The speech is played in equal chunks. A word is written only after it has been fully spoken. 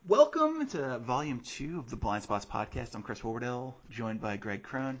welcome into Volume 2 of the Blind Spots podcast. I'm Chris Wardell, joined by Greg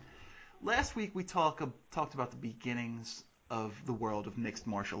Crone. Last week we talked about the beginnings of the world of mixed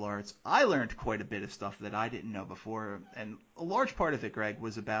martial arts. I learned quite a bit of stuff that I didn't know before, and a large part of it, Greg,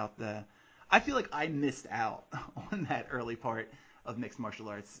 was about I feel like I missed out on that early part of mixed martial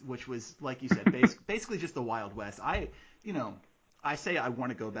arts, which was, like you said, basically just the Wild West. I say I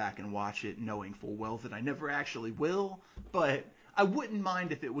want to go back and watch it knowing full well that I never actually will, but I wouldn't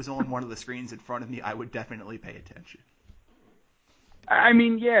mind if it was on one of the screens in front of me. I would definitely pay attention. I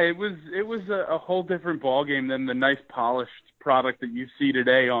mean, yeah, it was a whole different ballgame than the nice polished product that you see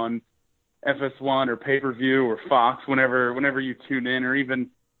today on FS1 or pay-per-view or Fox whenever you tune in, or even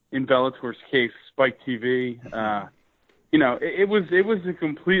in Bellator's case, Spike TV. It was a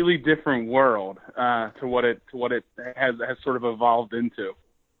completely different world to what it has sort of evolved into.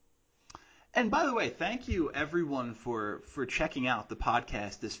 And by the way, thank you everyone for checking out the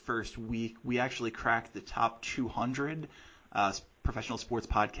podcast this first week. We actually cracked the top 200 professional sports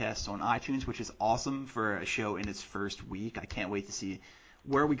podcasts on iTunes, which is awesome for a show in its first week. I can't wait to see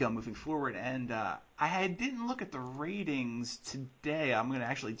where we go moving forward. And I didn't look at the ratings today. I'm going to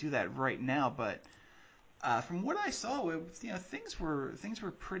actually do that right now, but from what I saw, things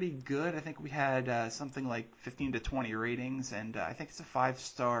were pretty good. I think we had something like 15 to 20 ratings, and I think it's a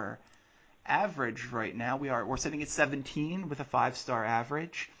 5-star average right now. We're sitting at 17 with a 5-star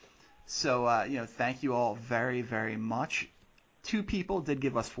average. So thank you all very, very much. 2 people did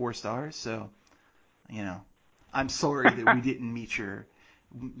give us 4 stars, so I'm sorry that we didn't meet your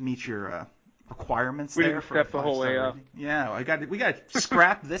requirements we there didn't for a step the whole way up. Yeah, we got to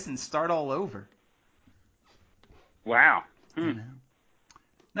scrap this and start all over. Wow.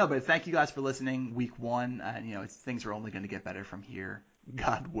 No, but thank you guys for listening. Week 1, things are only going to get better from here,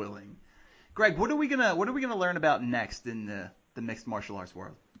 God willing. Greg, what are we gonna learn about next in the mixed martial arts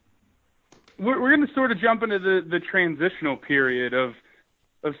world? We're going to sort of jump into the transitional period of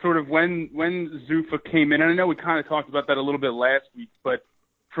sort of when Zuffa came in. And I know we kind of talked about that a little bit last week, but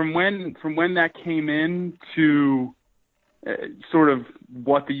from when that came in to sort of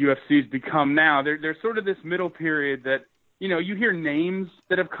what the UFC's become now, there's sort of this middle period that you hear names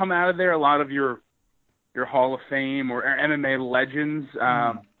that have come out of there, a lot of your Hall of Fame or MMA legends.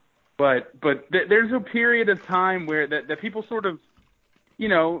 But there's a period of time where that people sort of,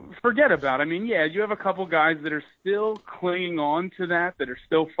 forget about. I mean, yeah, you have a couple guys that are still clinging on to that are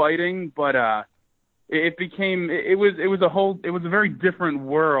still fighting, but it was a very different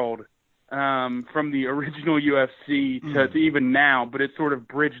world from the original UFC to even now, but it sort of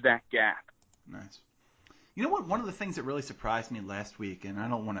bridged that gap. Nice. You know what? One of the things that really surprised me last week, and I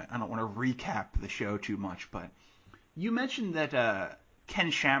don't want to recap the show too much, but you mentioned that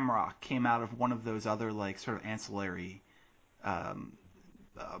Ken Shamrock came out of one of those other sort of ancillary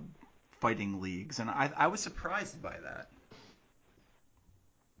fighting leagues, and I was surprised by that.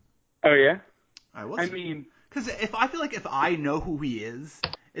 Oh yeah, I was. I mean, because I feel like if I know who he is,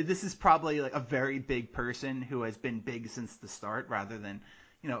 this is probably a very big person who has been big since the start, rather than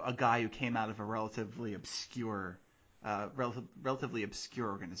a guy who came out of a relatively obscure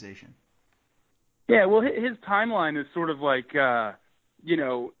organization. Yeah, well, his timeline is sort of like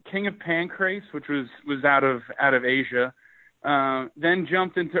King of Pancrase, which was out of Asia, then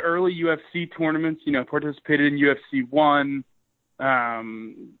jumped into early UFC tournaments. Participated in UFC 1,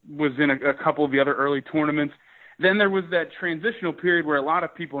 was in a couple of the other early tournaments. Then there was that transitional period where a lot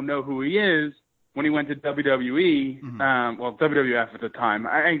of people know who he is when he went to WWE. WWF at the time.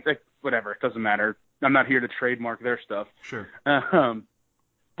 Whatever, it doesn't matter. I'm not here to trademark their stuff. Sure.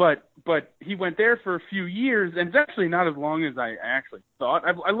 But he went there for a few years, and it's actually not as long as I actually thought.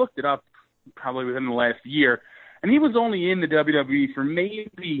 I looked it up probably within the last year, and he was only in the WWE for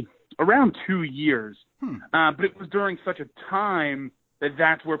maybe around 2 years. But it was during such a time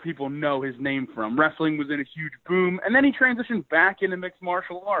that's where people know his name from. Wrestling was in a huge boom, and then he transitioned back into mixed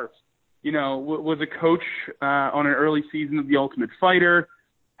martial arts. Was a coach on an early season of The Ultimate Fighter,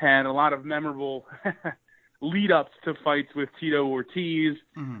 had a lot of memorable lead-ups to fights with Tito Ortiz.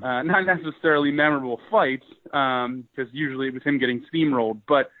 Not necessarily memorable fights, because usually it was him getting steamrolled,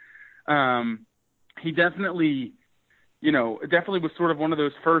 but he definitely was sort of one of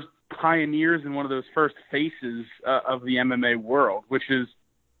those first pioneers and one of those first faces of the MMA world, which is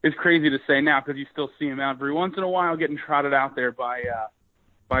crazy to say now because you still see him out every once in a while getting trotted out there by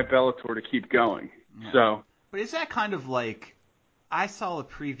Bellator to keep going. Yeah. So, but is that kind of like, I saw a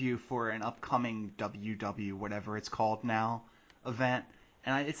preview for an upcoming WW, whatever it's called now, event,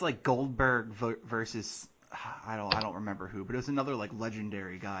 and it's like Goldberg versus I don't remember who, but it was another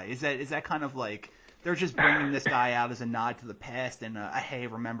legendary guy. Is that kind of like they're just bringing this guy out as a nod to the past and hey,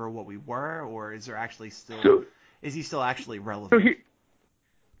 remember what we were, or is he still actually relevant? So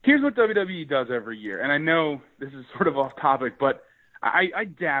here's what WWE does every year, and I know this is sort of off topic, but I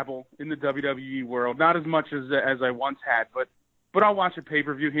dabble in the WWE world, not as much as I once had, but I'll watch a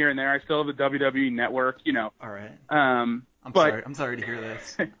pay-per-view here and there. I still have the WWE Network, you know. All right. I'm sorry to hear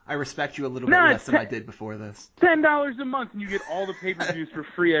this. I respect you a little bit less than I did before this. $10 a month and you get all the pay-per-views for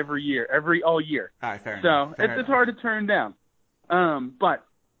free every year, all year. All right, fair enough. So it's hard to turn down. But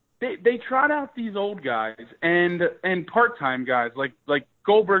they trot out these old guys and part-time guys like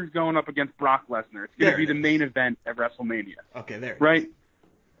Goldberg's going up against Brock Lesnar. It's going to be the main event at WrestleMania. Okay, there. Right.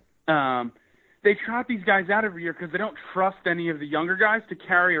 They trot these guys out every year because they don't trust any of the younger guys to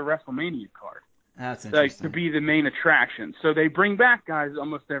carry a WrestleMania card. That's interesting. Like, to be the main attraction. So they bring back guys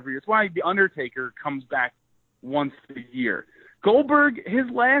almost every year. It's why The Undertaker comes back once a year. Goldberg, his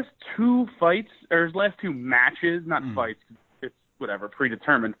last two matches, not fights, it's whatever,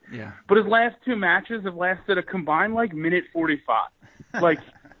 predetermined. Yeah. But his last two matches have lasted a combined, minute 45.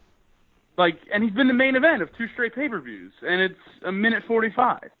 And he's been the main event of two straight pay-per-views, and it's a minute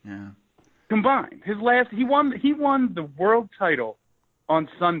 45. Yeah. Combined. He won the world title on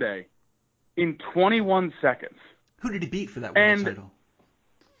Sunday in 21 seconds. Who did he beat for that world title?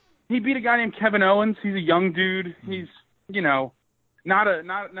 He beat a guy named Kevin Owens. He's a young dude. He's, not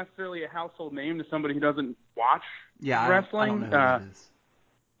necessarily a household name to somebody who doesn't watch wrestling. I don't know who that is.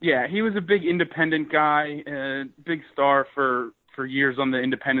 Yeah, he was a big independent guy, big star for years on the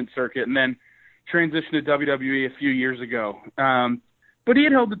independent circuit, and then transitioned to WWE a few years ago. But he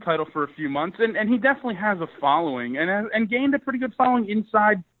had held the title for a few months, and he definitely has a following, and gained a pretty good following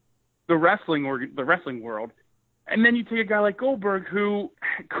inside the wrestling world. And then you take a guy like Goldberg, who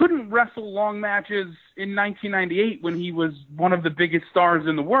couldn't wrestle long matches in 1998 when he was one of the biggest stars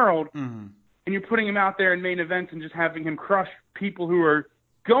in the world, and you're putting him out there in main events and just having him crush people who are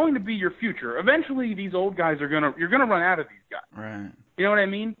going to be your future. Eventually, these old guys you're gonna run out of these guys. Right. You know what I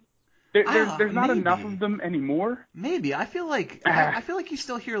mean? There's not enough of them anymore. Maybe. I feel like you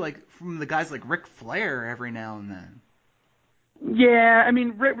still hear from the guys like Ric Flair every now and then. Yeah, I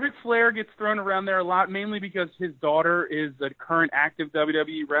mean, Ric Flair gets thrown around there a lot, mainly because his daughter is a current active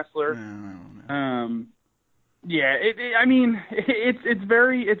WWE wrestler. Yeah, it's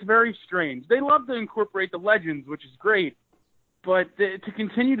very strange. They love to incorporate the legends, which is great, but to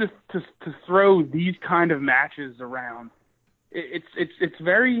continue to throw these kind of matches around, it's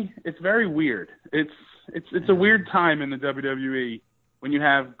very weird. It's a weird time in the WWE when you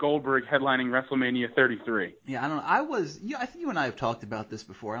have Goldberg headlining WrestleMania 33. Yeah, I don't know. I think you and I have talked about this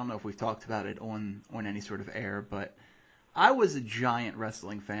before. I don't know if we've talked about it on any sort of air, but I was a giant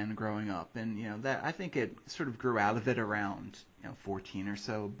wrestling fan growing up, and that I think it sort of grew out of it around 14 or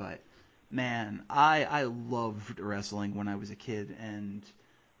so. But man, I loved wrestling when I was a kid, and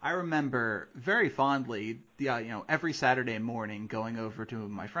I remember very fondly every Saturday morning going over to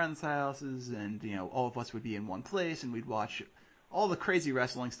my friends' houses, and all of us would be in one place, and we'd watch all the crazy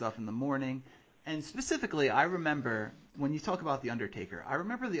wrestling stuff in the morning. And specifically, I remember, when you talk about The Undertaker, I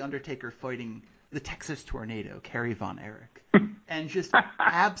remember The Undertaker fighting the Texas Tornado, Kerry Von Erich, and just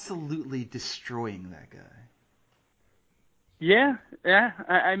absolutely destroying that guy. Yeah.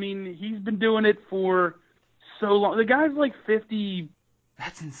 I mean, he's been doing it for so long. The guy's like 50.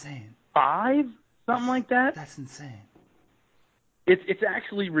 That's insane. 5? Something like that? That's insane. It's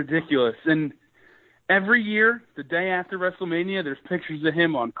actually ridiculous. And every year, the day after WrestleMania, there's pictures of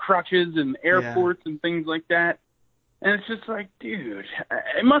him on crutches in airports and things like that. And it's just like, dude,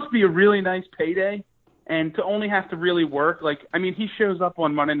 it must be a really nice payday. And to only have to really work, he shows up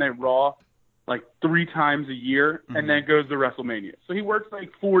on Monday Night Raw 3 times a year and then goes to WrestleMania. So he works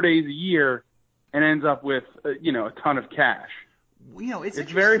 4 days a year and ends up with, a ton of cash. It's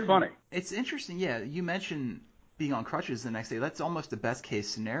very funny. It's interesting, yeah. You mentioned being on crutches the next day. That's almost the best case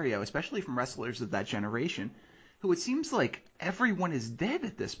scenario, especially from wrestlers of that generation, who it seems like everyone is dead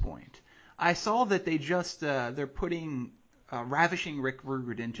at this point. I saw that they just they're putting Ravishing Rick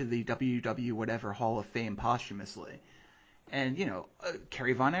Rude into the WW whatever Hall of Fame posthumously, and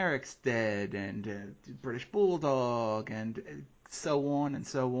Kerry Von Erich's dead, and British Bulldog, and so on and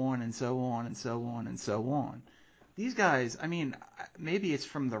so on and so on and so on and so on. These guys, I mean, maybe it's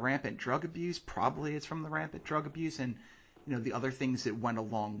from the rampant drug abuse. Probably it's from the rampant drug abuse and, the other things that went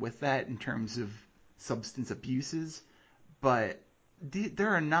along with that in terms of substance abuses. But there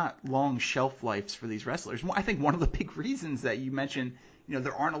are not long shelf lives for these wrestlers. I think one of the big reasons that you mentioned,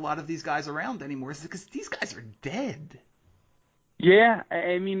 there aren't a lot of these guys around anymore is because these guys are dead. Yeah,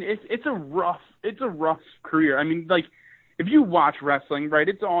 I mean, it's a rough career. I mean, if you watch wrestling, right,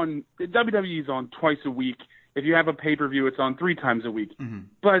 WWE's on twice a week. If you have a pay-per-view, it's on 3 times a week. Mm-hmm.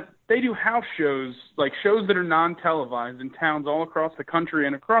 But they do house shows, like shows that are non-televised in towns all across the country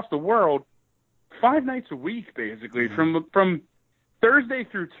and across the world, 5 nights a week, basically, from Thursday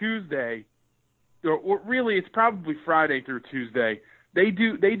through Tuesday, or really it's probably Friday through Tuesday. They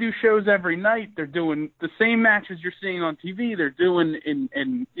do shows every night. They're doing the same matches you're seeing on TV. They're doing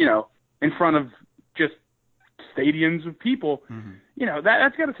in front of just stadiums of people. Mm-hmm.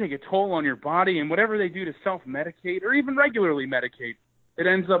 That's got to take a toll on your body, and whatever they do to self-medicate or even regularly medicate, it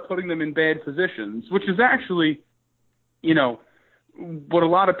ends up putting them in bad positions, which is actually, what a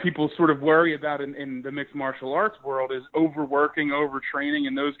lot of people sort of worry about in the mixed martial arts world is overworking, overtraining,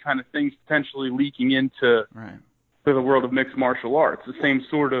 and those kind of things potentially leaking into to the world of mixed martial arts. The same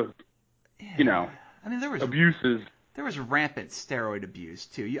sort of, abuses. There was rampant steroid abuse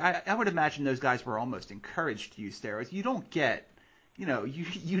too. I would imagine those guys were almost encouraged to use steroids. You don't get,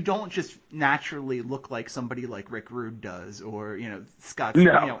 you don't just naturally look like somebody like Rick Rude does, or Scott,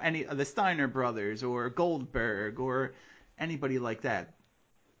 any of the Steiner brothers, or Goldberg, or anybody like that.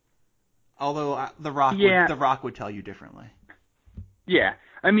 Although The Rock would tell you differently. Yeah,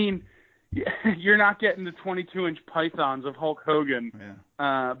 I mean, you're not getting the 22-inch pythons of Hulk Hogan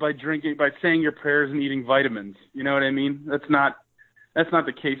by saying your prayers and eating vitamins. You know what I mean? That's not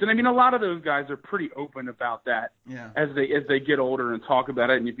the case. And I mean, a lot of those guys are pretty open about that as they get older and talk about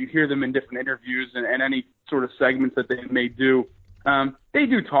it. And if you hear them in different interviews and any sort of segments that they may do, they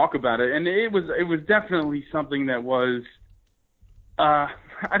do talk about it. And it was definitely something that was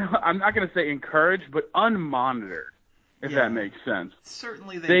I'm not going to say encouraged, but unmonitored. If that makes sense.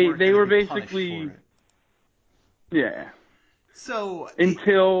 Certainly they were basically So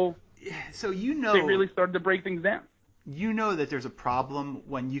until they really started to break things down. You know that there's a problem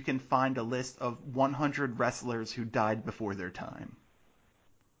when you can find a list of 100 wrestlers who died before their time.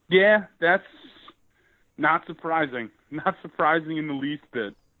 Yeah, that's not surprising. Not surprising in the least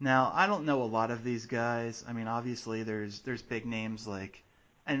bit. Now, I don't know a lot of these guys. I mean, obviously there's big names like,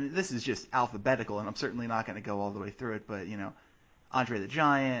 and this is just alphabetical, and I'm certainly not going to go all the way through it, but, Andre the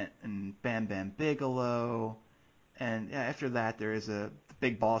Giant and Bam Bam Bigelow. And after that, there is the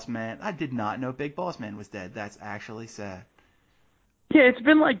Big Boss Man. I did not know Big Boss Man was dead. That's actually sad. Yeah, it's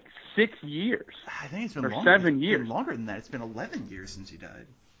been like 6 years. I think it's been or longer. 7 years. It's been longer than that. It's been 11 years since he died.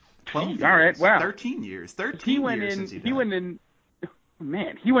 12 years. All right, wow. 13 years. 13 years since he died. He went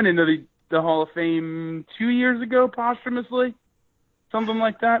into the Hall of Fame 2 years ago, posthumously. Something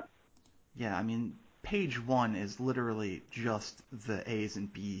like that. Yeah, I mean, page 1 is literally just the A's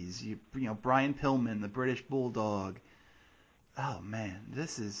and B's. Brian Pillman, the British Bulldog. Oh man,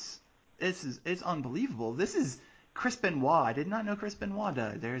 it's unbelievable. This is Chris Benoit. I did not know Chris Benoit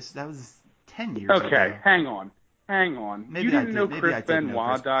died. That was 10 years ago. Okay, hang on. Maybe you didn't know Chris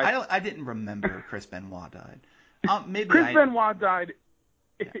Benoit died? I didn't remember Chris Benoit died. Benoit died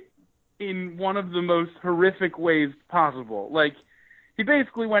in one of the most horrific ways possible. Like, he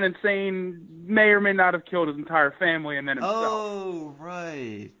basically went insane, may or may not have killed his entire family, and then himself. Oh,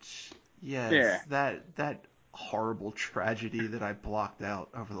 right. Yes. Yeah. That horrible tragedy that I blocked out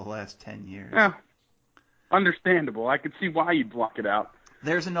over the last 10 years. Yeah. Understandable. I could see why you'd block it out.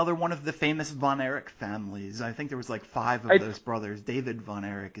 There's another one of the famous Von Erich families. I think there was like 5 of those brothers. David Von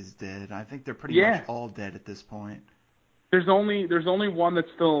Erich is dead. I think they're pretty much all dead at this point. There's only one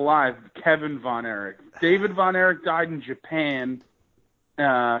that's still alive, Kevin Von Erich. David Von Erich died in Japan.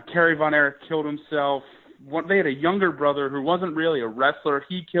 Kerry Von Erich killed himself. They had a younger brother who wasn't really a wrestler.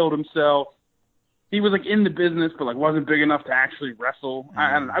 He killed himself. He was like in the business, but like wasn't big enough to actually wrestle.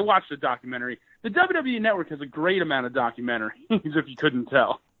 I watched the documentary. The WWE Network has a great amount of documentaries, if you couldn't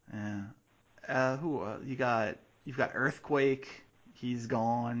tell. Yeah. You've got Earthquake. He's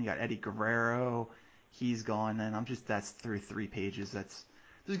gone. You got Eddie Guerrero. He's gone. And that's through 3 pages. There's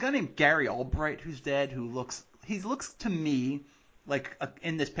a guy named Gary Albright who's dead. He looks to me like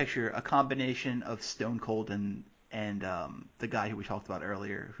in this picture a combination of Stone Cold and the guy who we talked about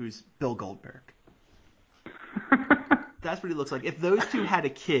earlier, who's Bill Goldberg. That's what he looks like. If those two had a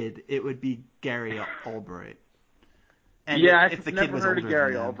kid, it would be Gary Albright. And I've never heard of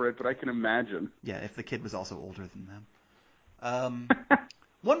Gary Albright, but I can imagine. Yeah, if the kid was also older than them.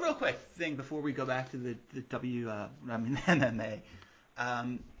 One real quick thing before we go back to the MMA.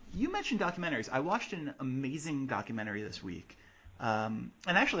 You mentioned documentaries. I watched an amazing documentary this week. And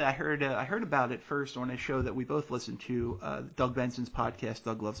actually, I heard about it first on a show that we both listened to, Doug Benson's podcast,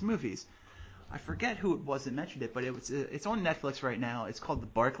 Doug Loves Movies. I forget who it was that mentioned it, but it's on Netflix right now. It's called the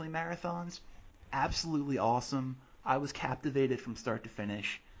Barkley Marathons. Absolutely awesome. I was captivated from start to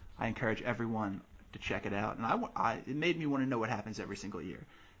finish. I encourage everyone to check it out, and it made me want to know what happens every single year.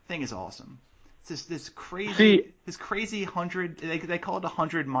 Thing is awesome. It's just this crazy 100. They call it a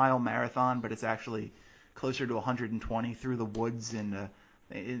 100-mile marathon, but it's actually closer to 120 through the woods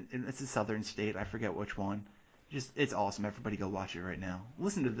it's a southern state. I forget which one. It's awesome. Everybody go watch it right now.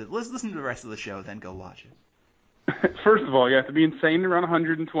 Listen to the rest of the show, then go watch it. First of all, you have to be insane to run a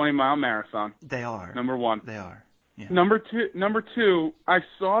 120-mile marathon. They are. Number one. They are. Yeah. Number two, I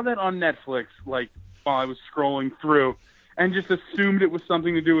saw that on Netflix, like, while I was scrolling through, and just assumed it was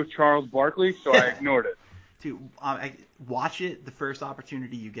something to do with Charles Barkley, so I ignored it. Dude, watch it the first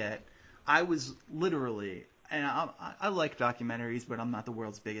opportunity you get. I was literally, and I like documentaries, but I'm not the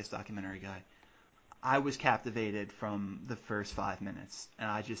world's biggest documentary guy. I was captivated from the first 5 minutes, and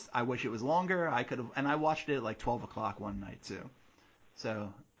I wish it was longer. And I watched it at like 12 o'clock one night too.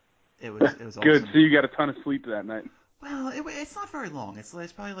 So it was awesome. Good. So you got a ton of sleep that night. Well, it's not very long. It's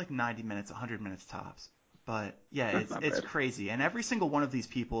probably like 90 minutes, 100 minutes tops. But yeah, it's crazy. And every single one of these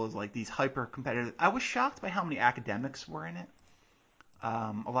people is like these hyper competitive. I was shocked by how many academics were in it.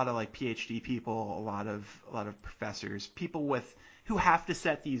 A lot of like PhD people, a lot of professors, people who have to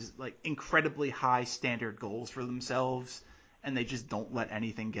set these like incredibly high standard goals for themselves, and they just don't let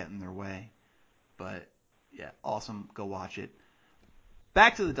anything get in their way. But yeah, awesome. Go watch it.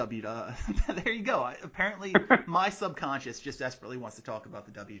 Back to the WWE. There you go. Apparently, my subconscious just desperately wants to talk about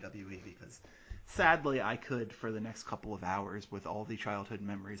the WWE because sadly I could for the next couple of hours with all the childhood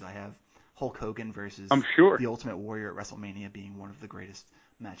memories I have. Hulk Hogan versus The Ultimate Warrior at WrestleMania being one of the greatest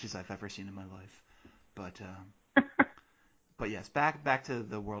matches I've ever seen in my life. But yes, back to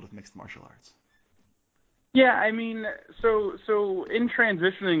the world of mixed martial arts. Yeah, I mean, so in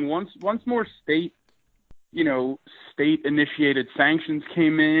transitioning, once more state initiated sanctions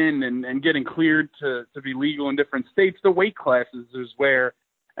came in and getting cleared to be legal in different states, the weight classes is where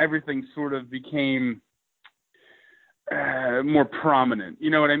everything sort of became more prominent. You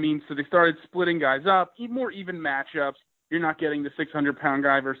know what I mean? So they started splitting guys up, more even matchups. You're not getting the 600-pound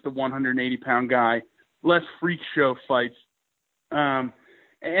guy versus the 180-pound guy. Less freak show fights. And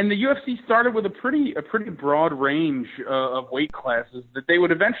the UFC started with a pretty broad range of weight classes that they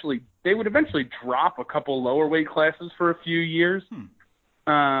would eventually drop a couple lower weight classes for a few years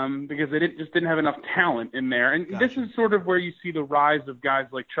because they didn't have enough talent in there. And Gotcha. This is sort of where you see the rise of guys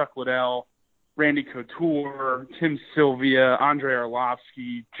like Chuck Liddell, Randy Couture, Tim Sylvia, Andrei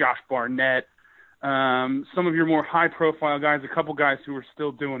Arlovsky, Josh Barnett, some of your more high-profile guys, a couple guys who are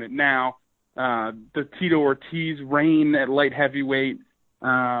still doing it now, the Tito Ortiz reign at light heavyweight,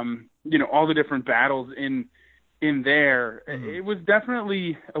 all the different battles in there. Mm-hmm. It was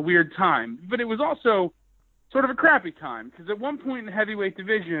definitely a weird time, but it was also sort of a crappy time because at one point in the heavyweight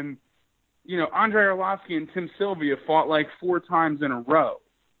division, Andrei Arlovsky and Tim Sylvia fought like 4 times in a row.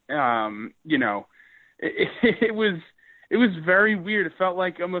 It was very weird. It felt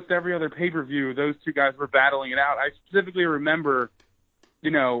like almost every other pay-per-view, those two guys were battling it out. I specifically remember,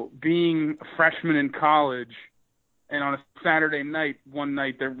 being a freshman in college, and on a Saturday night, one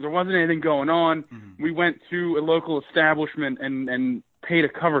night, there wasn't anything going on. Mm-hmm. We went to a local establishment and paid a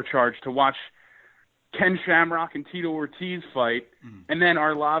cover charge to watch Ken Shamrock and Tito Ortiz fight, and then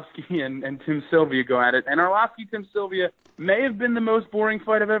Arlovsky and Tim Sylvia go at it. And Arlovsky-Tim Sylvia may have been the most boring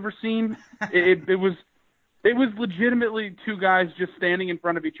fight I've ever seen. It was legitimately two guys just standing in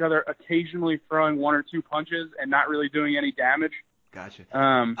front of each other, occasionally throwing 1 or 2 punches and not really doing any damage. Gotcha.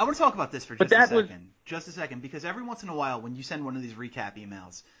 I want to talk about this for just a second, because every once in a while when you send one of these recap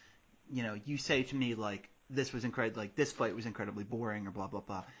emails, you say to me like, this was incredible, like this fight was incredibly boring or blah, blah,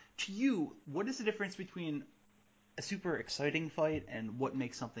 blah. To you, what is the difference between a super exciting fight and what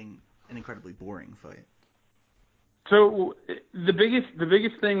makes something an incredibly boring fight? So the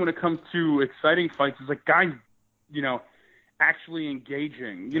biggest thing when it comes to exciting fights is like guys, actually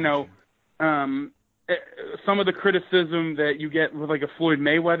engaging. Gotcha. Some of the criticism that you get with like a Floyd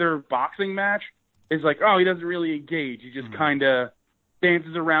Mayweather boxing match is like, oh, he doesn't really engage. He just kind of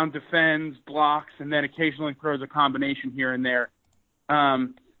dances around, defends, blocks, and then occasionally throws a combination here and there.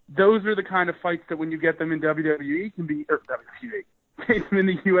 Those are the kind of fights that when you get them in WWE can be, or get them in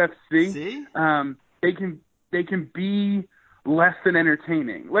the UFC. See? They can be less than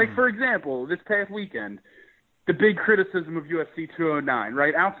entertaining. Like, for example, this past weekend, the big criticism of UFC 209,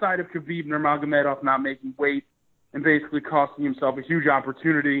 right? Outside of Khabib Nurmagomedov not making weight and basically costing himself a huge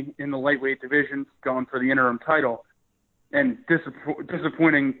opportunity in the lightweight division, going for the interim title, and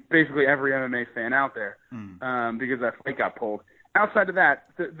disappointing basically every MMA fan out there because that fight got pulled. Outside of that,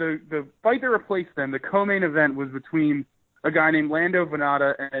 the fight that replaced them, the co-main event, was between a guy named Lando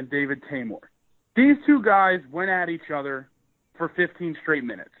Venata and David Tamor. These two guys went at each other for 15 straight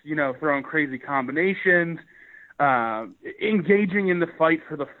minutes, throwing crazy combinations, engaging in the fight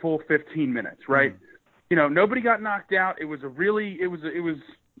for the full 15 minutes, right? Nobody got knocked out. It was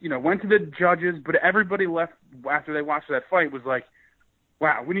went to the judges, but everybody left after they watched that fight was like,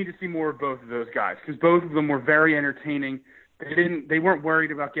 wow, we need to see more of both of those guys, because both of them were very entertaining. They weren't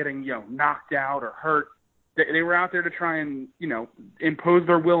worried about getting, knocked out or hurt. They were out there to try and, impose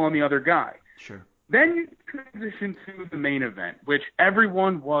their will on the other guy. Sure. Then you transition to the main event, which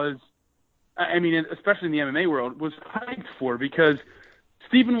everyone was, especially in the MMA world, was hyped for, because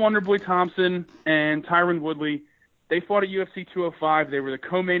Stephen Wonderboy Thompson and Tyron Woodley, they fought at UFC 205. They were the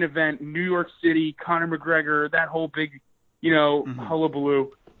co-main event, New York City, Conor McGregor, that whole big,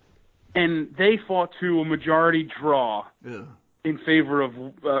 hullabaloo. And they fought to a majority draw in favor of,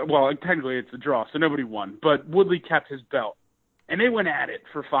 technically it's a draw, so nobody won. But Woodley kept his belt. And they went at it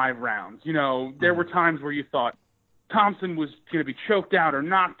for 5 rounds. There were times where you thought Thompson was going to be choked out or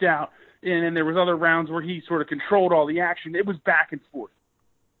knocked out, and then there was other rounds where he sort of controlled all the action. It was back and forth.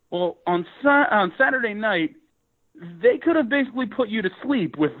 Well, on Saturday night, they could have basically put you to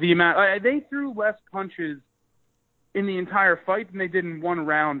sleep with the amount. They threw less punches in the entire fight than they did in one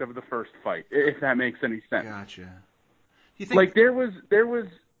round of the first fight, if that makes any sense. Gotcha. You think there was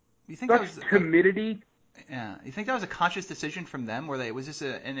you think such timidity. Yeah, you think that was a conscious decision from them, where was this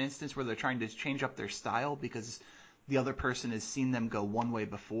an instance where they're trying to change up their style because the other person has seen them go one way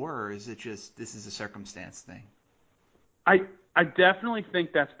before, or is it just this is a circumstance thing? I definitely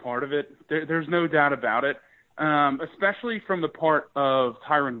think that's part of it. There's no doubt about it, especially from the part of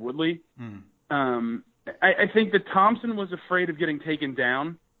Tyron Woodley. I think that Thompson was afraid of getting taken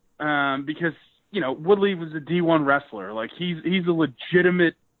down because, Woodley was a D1 wrestler. Like, he's a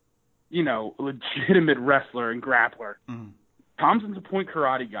legitimate wrestler and grappler. Thompson's a point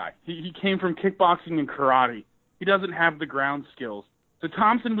karate guy. He came from kickboxing and karate. He doesn't have the ground skills. So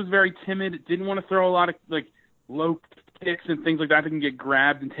Thompson was very timid, didn't want to throw a lot of, low kicks and things like that can get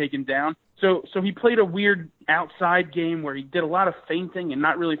grabbed and taken down. So he played a weird outside game where he did a lot of feinting and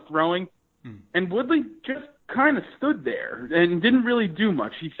not really throwing. And Woodley just kind of stood there and didn't really do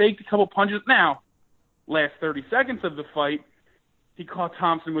much. He faked a couple punches. Now, last 30 seconds of the fight, he caught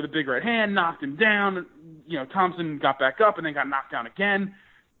Thompson with a big right hand, knocked him down. Thompson got back up and then got knocked down again.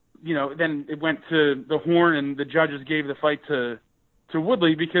 Then it went to the horn, and the judges gave the fight to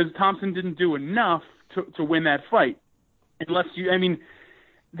Woodley because Thompson didn't do enough to win that fight.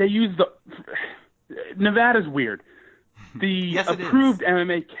 They use Nevada's weird. The approved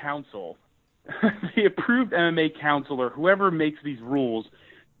MMA council, the approved MMA council, or whoever makes these rules,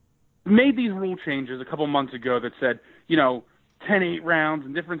 made these rule changes a couple months ago that said, 10-8 rounds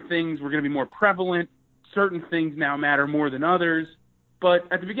and different things were going to be more prevalent. Certain things now matter more than others. But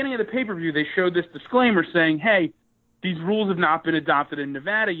at the beginning of the pay-per-view, they showed this disclaimer saying, hey, these rules have not been adopted in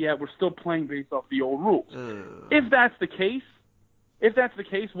Nevada yet. We're still playing based off the old rules. If that's the case,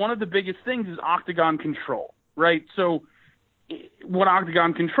 one of the biggest things is octagon control, right? So what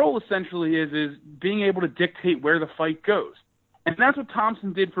octagon control essentially is being able to dictate where the fight goes. And that's what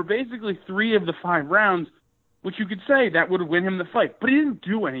Thompson did for basically 3 of the 5 rounds, which you could say that would have won him the fight. But he didn't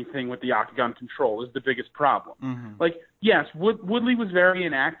do anything with the octagon control is the biggest problem. Yes, Woodley was very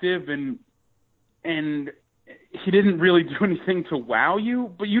inactive and he didn't really do anything to wow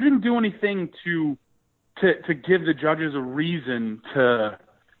you, but you didn't do anything to give the judges a reason to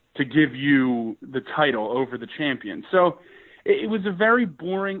give you the title over the champion. So it was a very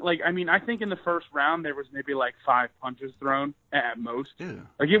boring, I think in the first round there was maybe 5 punches thrown at most. Yeah.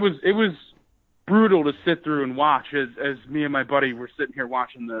 It was brutal to sit through and watch as me and my buddy were sitting here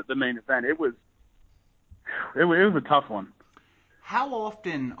watching the main event. It was a tough one. How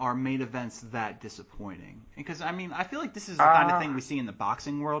often are main events that disappointing? Because, I feel like this is the kind of thing we see in the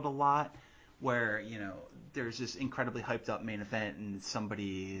boxing world a lot, where, there's this incredibly hyped up main event and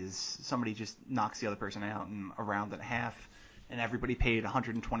somebody just knocks the other person out in a round and a half, and everybody paid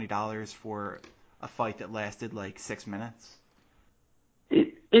 $120 for a fight that lasted 6 minutes.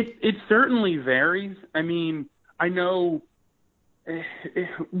 It certainly varies. I know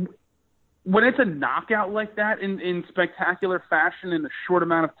when it's a knockout like that in spectacular fashion in a short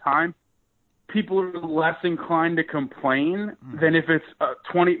amount of time, people are less inclined to complain than if it's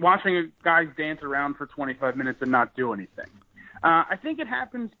watching a guy dance around for 25 minutes and not do anything. I think it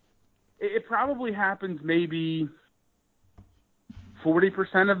probably happens maybe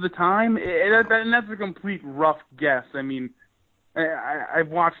 40% of the time, and that's a complete rough guess. I've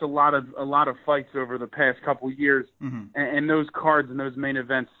watched a lot of fights over the past couple of years, and those cards and those main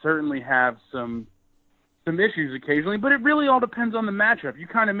events certainly have some issues occasionally. But it really all depends on the matchup. You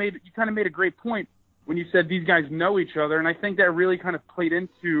kind of made a great point when you said these guys know each other, and I think that really kind of played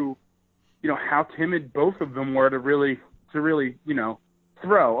into, how timid both of them were to really,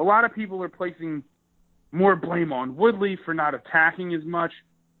 throw. A lot of people are placing more blame on Woodley for not attacking as much,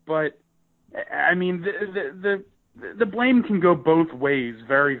 but I mean, the blame can go both ways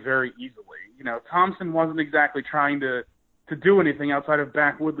very, very easily. Thompson wasn't exactly trying to do anything outside of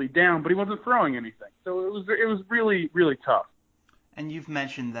back Woodley down, but he wasn't throwing anything. So it was really, really tough. And you've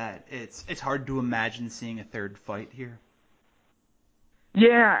mentioned that it's hard to imagine seeing a third fight here.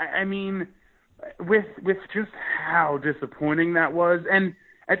 Yeah, I mean, with just how disappointing that was, and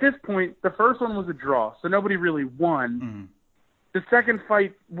at this point, the first one was a draw, so nobody really won. Mm-hmm. The second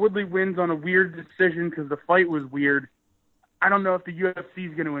fight, Woodley wins on a weird decision because the fight was weird. I don't know if the UFC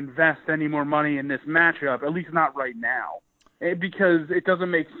is going to invest any more money in this matchup, at least not right now, because it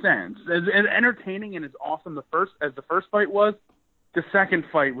doesn't make sense. As entertaining and as awesome as the first fight was, the second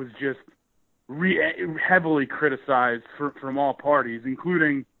fight was just heavily criticized from all parties,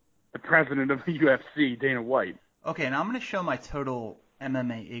 including the president of the UFC, Dana White. Okay, and I'm going to show my total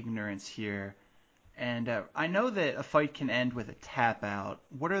MMA ignorance here. And I know that a fight can end with a tap out.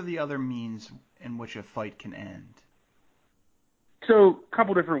 What are the other means in which a fight can end? So, a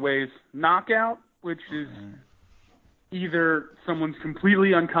couple different ways. Knockout, which is either someone's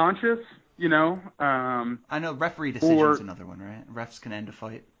completely unconscious, I know referee decision's another one, right? Refs can end a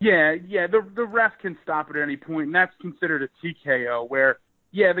fight. Yeah. The ref can stop it at any point, and that's considered a TKO, where,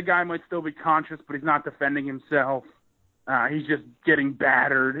 the guy might still be conscious, but he's not defending himself. He's just getting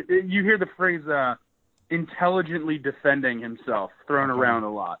battered. You hear the phrase intelligently defending himself thrown around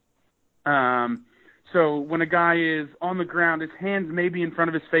a lot. So when a guy is on the ground, his hands may be in front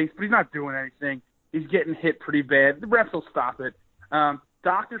of his face, but he's not doing anything. He's getting hit pretty bad. The refs will stop it.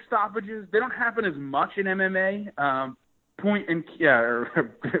 Doctor stoppages, they don't happen as much in MMA.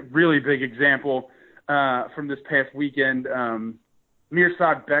 Really big example from this past weekend,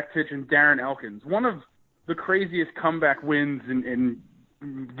 Mirsad Bektic and Darren Elkins. One of the craziest comeback wins in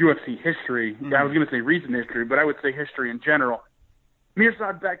UFC history. Mm-hmm. I was going to say recent history, but I would say history in general.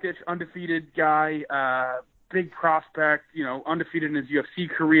 Mirsad Bektic, undefeated guy, big prospect, undefeated in his UFC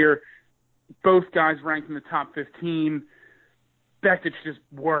career. Both guys ranked in the top 15. Bektic just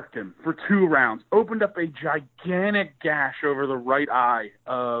worked him for 2 rounds, opened up a gigantic gash over the right eye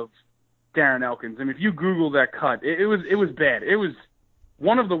of Darren Elkins. I mean, if you Google that cut, it was bad. It was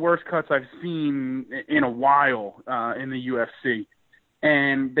one of the worst cuts I've seen in a while in the UFC.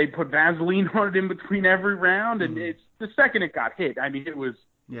 And they put Vaseline on it in between every round, and it's the second it got hit. I mean, it was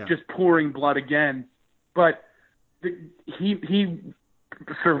just pouring blood again. But he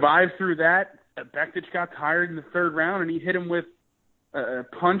survived through that. Bektic got tired in the third round, and he hit him with a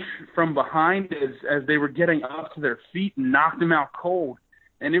punch from behind as they were getting up to their feet and knocked him out cold.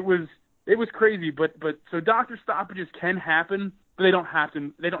 And it was crazy. But so doctor stoppages can happen, but they don't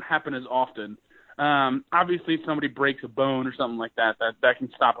happen as often. Obviously, if somebody breaks a bone or something like that can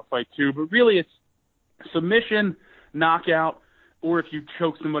stop a fight too. But really, it's submission, knockout, or if you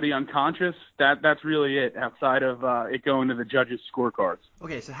choke somebody unconscious, that's really it, outside of it going to the judges' scorecards.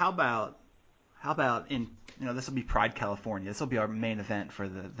 Okay, so how about in this will be Pride California. This will be our main event for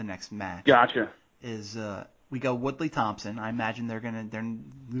the next match. Gotcha. Is we go Woodley Thompson. I imagine they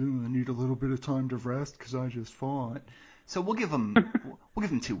need a little bit of time to rest because I just fought. So we'll give them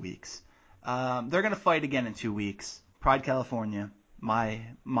 2 weeks. They're going to fight again in 2 weeks. Pride California, my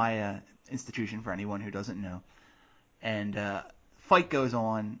institution for anyone who doesn't know. And fight goes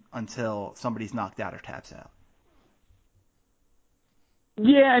on until somebody's knocked out or taps out.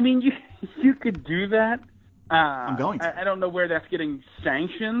 Yeah, I mean, you could do that. I'm going to. I don't know where that's getting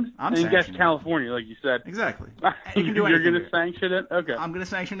sanctioned. I guess California, like you said. Exactly. You can do You're going to sanction it? Okay. I'm going to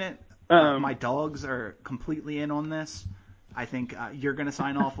sanction it. My dogs are completely in on this. I think you're going to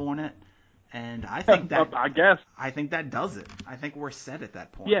sign off on it. And I think that I think that does it. I think we're set at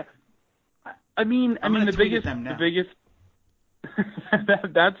that point. Yeah. I mean the biggest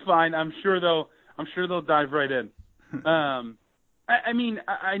that's fine. I'm sure they'll dive right in.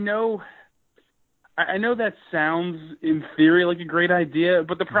 I know that sounds in theory like a great idea,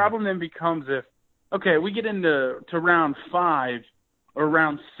 but the problem then becomes if we get into round 5 or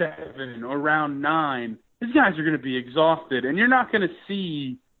round 7 or round 9, these guys are going to be exhausted, and you're not going to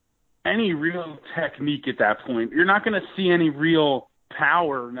see any real technique at that point. You're not going to see any real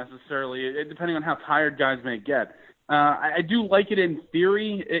power necessarily, depending on how tired guys may get. I do like it in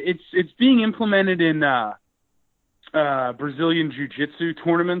theory. It's being implemented in Brazilian jiu-jitsu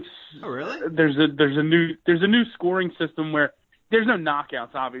tournaments. Oh, really? There's a new scoring system where there's no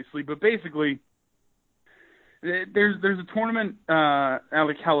knockouts, obviously, but basically There's a tournament out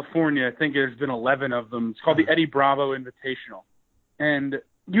of California. I think there's been 11 of them. It's called the Eddie Bravo Invitational, and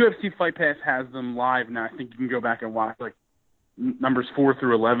UFC Fight Pass has them live now. I think you can go back and watch like numbers 4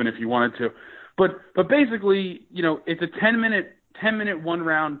 through 11 if you wanted to. But basically, it's a 10-minute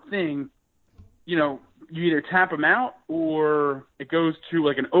one-round thing. You either tap them out or it goes to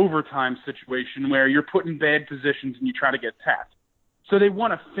like an overtime situation where you're put in bad positions and you try to get tapped. So they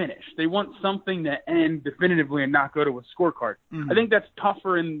want to finish. They want something to end definitively and not go to a scorecard. Mm-hmm. I think that's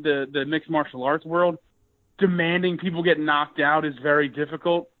tougher in the mixed martial arts world. Demanding people get knocked out is very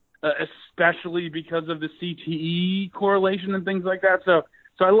difficult, especially because of the CTE correlation and things like that. So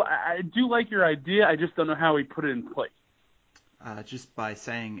I do like your idea. I just don't know how we put it in place. Just by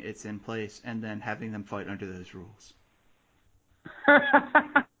saying it's in place and then having them fight under those rules.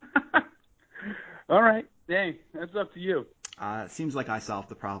 All right. Dang, that's up to you. It seems like I solved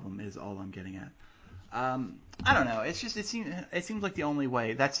the problem is all I'm getting at. I don't know. It seems like the only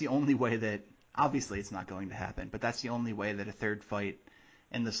way. That's the only way that obviously it's not going to happen, but that's the only way that a third fight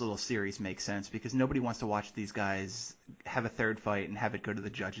in this little series makes sense because nobody wants to watch these guys have a third fight and have it go to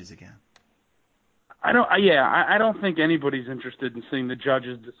the judges again. I don't think anybody's interested in seeing the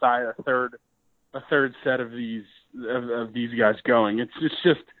judges decide a third set of these guys going. It's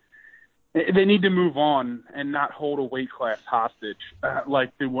just they need to move on and not hold a weight class hostage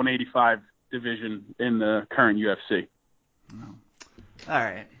like the 185 division in the current UFC. Oh. All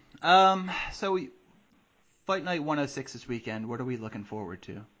right. So Fight Night 106 this weekend. What are we looking forward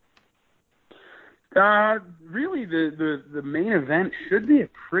to? Really, the main event should be a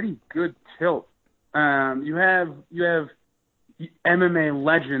pretty good tilt. You have MMA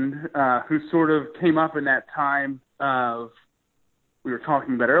legend who sort of came up in that time of we were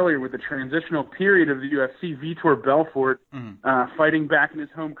talking about earlier with the transitional period of the UFC, Vitor Belfort, fighting back in his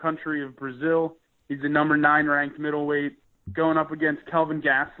home country of Brazil. He's the number 9 ranked middleweight, going up against Kelvin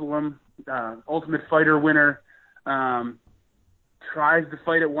Gastelum, Ultimate Fighter winner. Tries to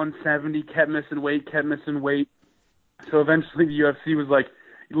fight at 170, kept missing weight. So eventually the UFC was like,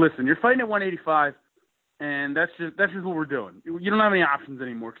 listen, you're fighting at 185, and that's just what we're doing. You don't have any options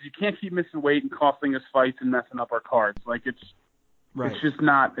anymore because you can't keep missing weight and costing us fights and messing up our cards. Like it's just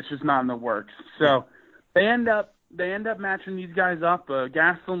not in the works. So they end up matching these guys up.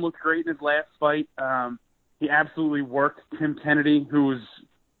 Gastelum looked great in his last fight. He absolutely worked Tim Kennedy, who was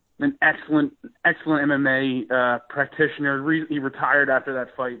an excellent MMA practitioner. He retired after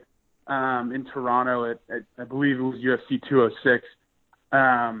that fight in Toronto at I believe it was UFC 206.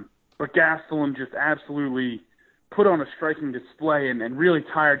 But Gastelum just absolutely put on a striking display and really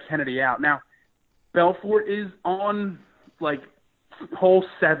tired Kennedy out. Now, Belfort is on like hole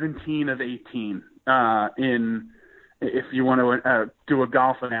 17 of 18 if you want to do a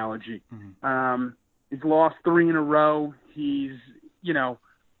golf analogy. Mm-hmm. He's lost 3 in a row. He's,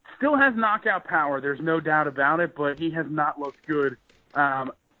 still has knockout power. There's no doubt about it, but he has not looked good.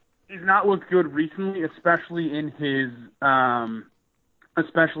 He's not looked good recently, especially in his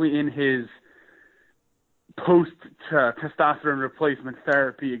post testosterone replacement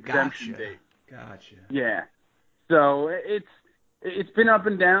therapy exemption date. Gotcha. Yeah. So it's been up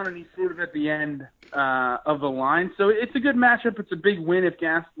and down, and he's sort of at the end of the line. So it's a good matchup. It's a big win if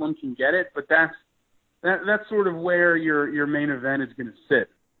Gastelum can get it, but that's sort of where your main event is going to sit.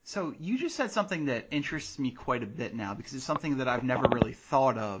 So you just said something that interests me quite a bit now because it's something that I've never really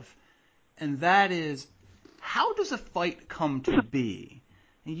thought of, and that is how does a fight come to be?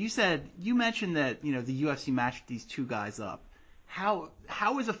 And you mentioned that the UFC matched these two guys up. How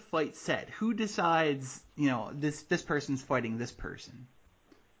is a fight set? Who decides this person's fighting this person?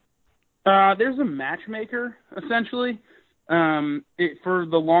 There's a matchmaker essentially. For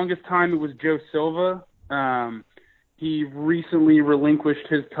the longest time it was Joe Silva. He recently relinquished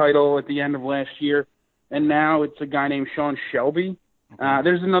his title at the end of last year, and now it's a guy named Sean Shelby. Okay.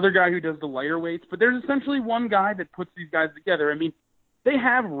 There's another guy who does the lighter weights, but there's essentially one guy that puts these guys together. I mean, they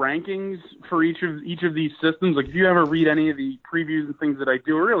have rankings for each of these systems. Like if you ever read any of the previews and things that I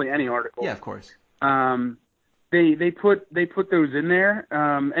do, or really any article. Yeah, of course. They put those in there,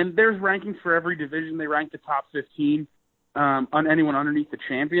 and there's rankings for every division. They rank the top 15 on anyone underneath the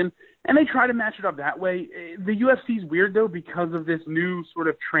champion. And they try to match it up that way. The UFC's weird, though, because of this new sort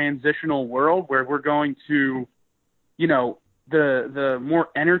of transitional world where we're going to, the more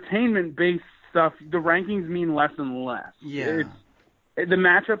entertainment-based stuff, the rankings mean less and less. Yeah. The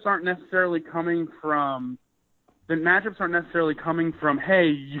matchups aren't necessarily coming from, hey,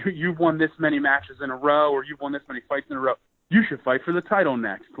 you've won this many matches in a row or you've won this many fights in a row. You should fight for the title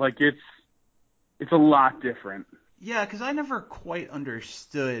next. Like, it's a lot different. Yeah, because I never quite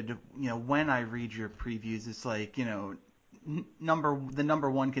understood, when I read your previews, it's like, the number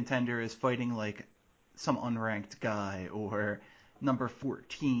one contender is fighting like some unranked guy or number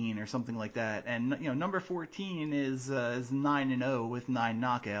 14 or something like that, and number 14 is 9-0 with 9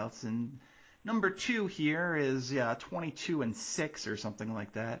 knockouts, and number 2 here is 22-6 or something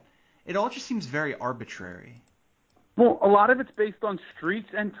like that. It all just seems very arbitrary. Well, a lot of it's based on streaks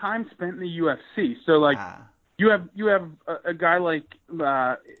and time spent in the UFC. So, like, you have a guy like,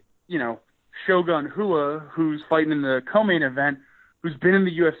 Shogun Rua, who's fighting in the co-main event, who's been in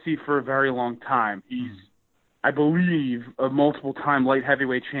the UFC for a very long time. He's, I believe, a multiple-time light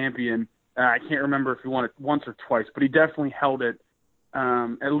heavyweight champion. I can't remember if he won it once or twice, but he definitely held it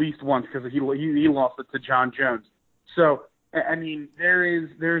at least once because he lost it to John Jones. So, I mean,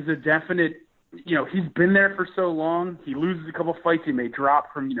 there's a definite, he's been there for so long. He loses a couple fights. He may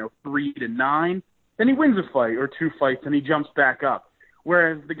drop from, 3 to 9. Then he wins a fight or 2 fights, and he jumps back up.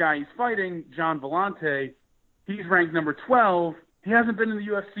 Whereas the guy he's fighting, John Vellante, he's ranked number 12. He hasn't been in the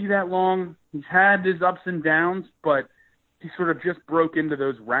UFC that long. He's had his ups and downs, but he sort of just broke into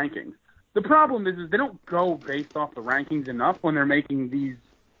those rankings. The problem is they don't go based off the rankings enough when they're making these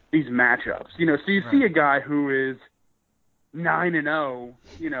matchups. So you see a guy who is 9-0,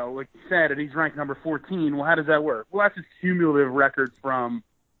 like you said, and he's ranked number 14. Well, how does that work? Well, that's his cumulative record from,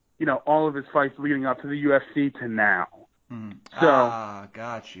 all of his fights leading up to the UFC to now. So,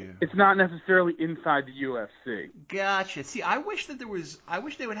 got you. It's not necessarily inside the UFC. Gotcha. See, I wish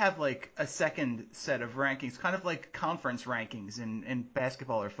they would have like a second set of rankings, kind of like conference rankings in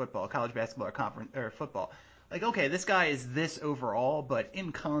basketball or football, college basketball or conference or football. Like, okay, this guy is this overall, but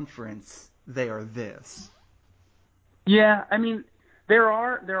in conference they are this. Yeah, I mean, there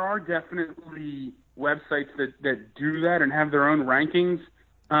are definitely websites that do that and have their own rankings.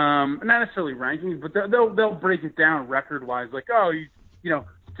 Not necessarily rankings, but they'll break it down record-wise, like, oh, he's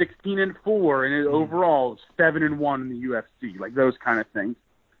 16-4 and overall 7-1 in the UFC, like those kind of things.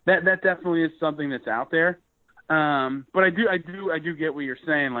 That definitely is something that's out there. But I do get what you're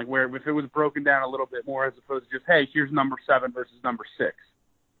saying, like where if it was broken down a little bit more as opposed to just, hey, here's number 7 versus number 6.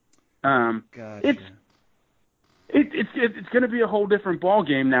 Gotcha. It's going to be a whole different ball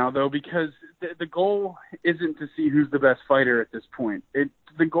game now, though, because the goal isn't to see who's the best fighter at this point.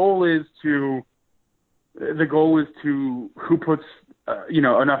 The goal is to who puts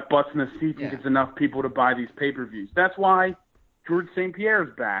enough butts in the seats and gets enough people to buy these pay-per-views. That's why George St. Pierre is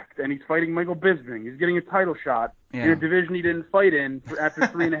back, and he's fighting Michael Bisping. He's getting a title shot in a division he didn't fight in after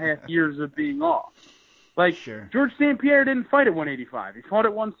 3.5 years of being off. Like, sure. George St. Pierre didn't fight at 185. He fought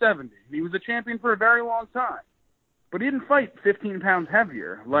at 170. He was a champion for a very long time. But he didn't fight 15 pounds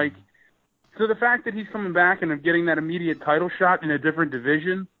heavier. Like, so the fact that he's coming back and getting that immediate title shot in a different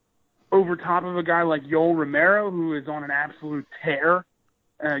division over top of a guy like Yoel Romero, who is on an absolute tear,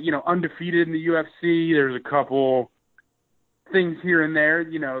 undefeated in the UFC. There's a couple things here and there,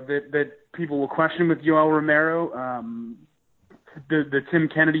 that people will question with Yoel Romero. The Tim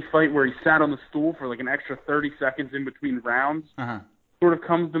Kennedy fight where he sat on the stool for like an extra 30 seconds in between rounds sort of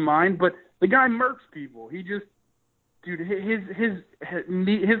comes to mind. But the guy murks people. He just... Dude, his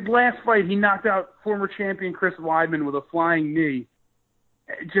last fight, he knocked out former champion Chris Weidman with a flying knee.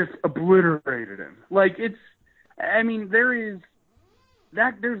 Just obliterated him. Like, there's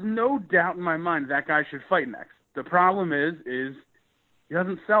no doubt in my mind that guy should fight next. The problem is he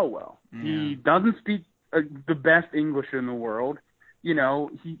doesn't sell well. Yeah. He doesn't speak the best English in the world.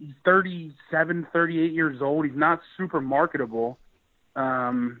 He's 37, 38 years old. He's not super marketable.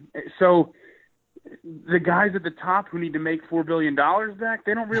 So the guys at the top who need to make $4 billion back,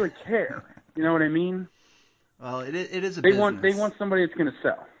 they don't really care. You know what I mean? Well, it is a business. They want somebody that's going to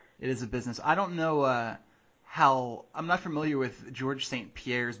sell. It is a business. I don't know I'm not familiar with George St.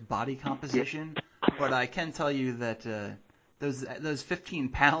 Pierre's body composition, but I can tell you that those 15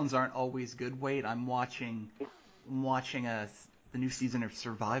 pounds aren't always good weight. I'm watching the new season of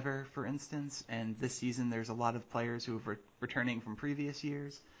Survivor, for instance, and this season there's a lot of players who are returning from previous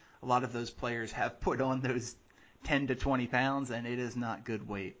years. A lot of those players have put on those 10 to 20 pounds, and it is not good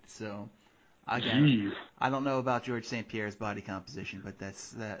weight. So, again, I don't know about George St. Pierre's body composition, but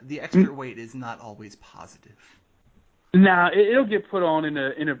that's the extra weight is not always positive. Nah, it'll get put on in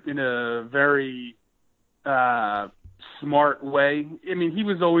a very smart way. I mean, he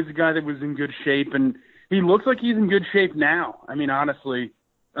was always a guy that was in good shape, and he looks like he's in good shape now. I mean, honestly,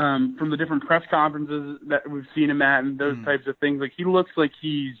 from the different press conferences that we've seen him at and those types of things, like he looks like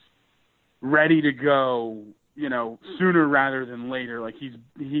he's ready to go, sooner rather than later. Like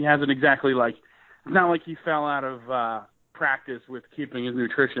he hasn't exactly it's not like he fell out of practice with keeping his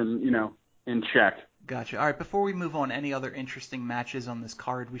nutrition, in check. Gotcha. All right, before we move on, any other interesting matches on this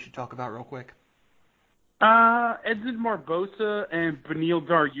card we should talk about real quick? Edson Barboza and Beneil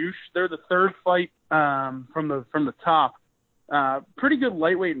Dariush. They're the third fight from the top. Pretty good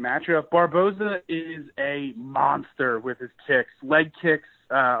lightweight matchup. Barboza is a monster with his kicks. Leg kicks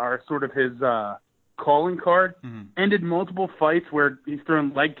are sort of his calling card. Mm-hmm. Ended multiple fights where he's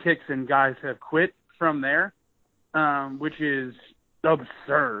thrown leg kicks and guys have quit from there, which is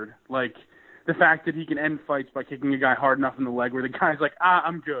absurd. Like, the fact that he can end fights by kicking a guy hard enough in the leg where the guy's like,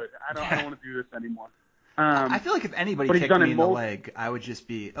 I'm good. I don't want to do this anymore. I feel like if anybody kicked me in the leg, I would just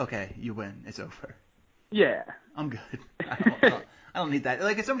be, okay, you win. It's over. Yeah. I'm good. I don't need that.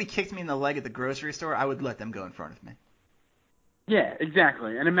 Like, if somebody kicked me in the leg at the grocery store, I would let them go in front of me. Yeah,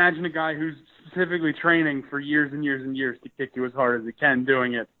 exactly. And imagine a guy who's specifically training for years and years and years to kick you as hard as he can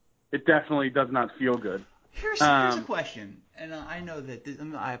doing it. It definitely does not feel good. Here's a question, and I know that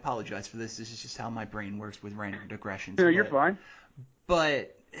I apologize for this. This is just how my brain works with random digressions. No, you're fine.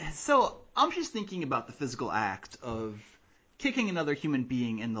 But so I'm just thinking about the physical act of kicking another human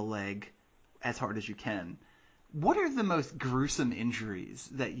being in the leg as hard as you can. What are the most gruesome injuries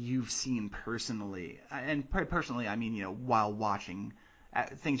that you've seen personally? And personally, I mean, while watching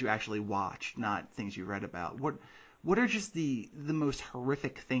things you actually watched, not things you read about. What are just the most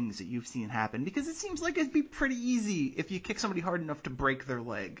horrific things that you've seen happen? Because it seems like it'd be pretty easy if you kick somebody hard enough to break their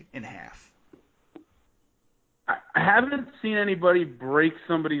leg in half. I haven't seen anybody break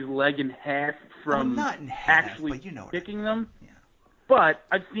somebody's leg in half from not in half, actually but kicking them. Yeah. But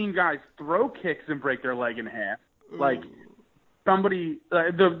I've seen guys throw kicks and break their leg in half. Ooh. Like somebody,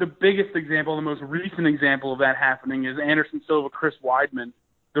 the biggest example, the most recent example of that happening is Anderson Silva, Chris Weidman,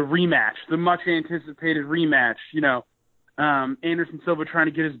 the rematch, the much anticipated rematch. Anderson Silva trying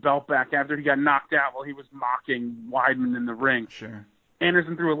to get his belt back after he got knocked out while he was mocking Weidman in the ring. Sure.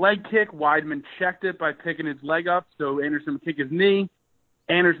 Anderson threw a leg kick. Weidman checked it by picking his leg up so Anderson would kick his knee.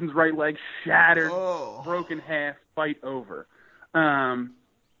 Anderson's right leg shattered, broke in half, fight over. That's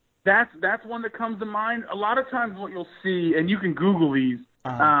one that comes to mind. A lot of times what you'll see, and you can Google these,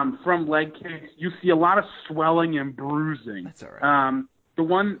 from leg kicks, you see a lot of swelling and bruising. That's all right. The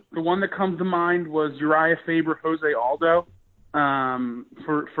one that comes to mind was Uriah Faber, Jose Aldo,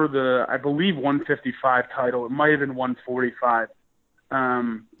 for the, I believe, 155 title. It might have been 145.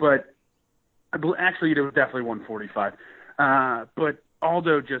 But actually, it was definitely 145. But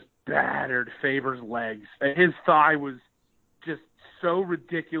Aldo just battered Faber's legs. His thigh was just so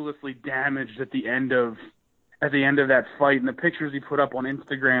ridiculously damaged at the end of that fight, and the pictures he put up on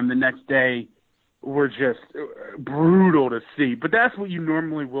Instagram the next day were just brutal to see. But that's what you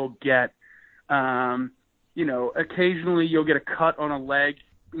normally will get. Occasionally you'll get a cut on a leg.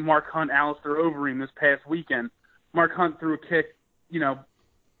 Mark Hunt, Alistair Overeem this past weekend. Mark Hunt threw a kick,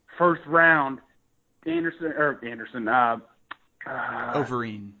 first round. Overeem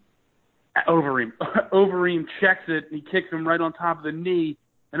checks it, and he kicks him right on top of the knee.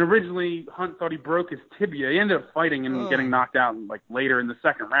 And originally, Hunt thought he broke his tibia. He ended up fighting and getting knocked out later in the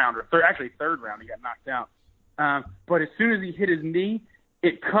second round, or third round, he got knocked out. But as soon as he hit his knee,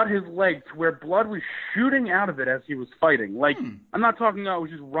 it cut his leg to where blood was shooting out of it as he was fighting. I'm not talking about it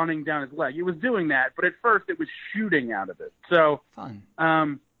was just running down his leg. It was doing that, but at first it was shooting out of it. So fun.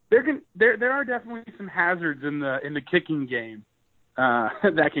 There are definitely some hazards in the kicking game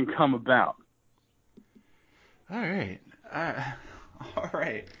that can come about. All right. All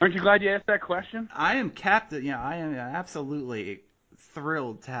right. Aren't you glad you asked that question? I am I am absolutely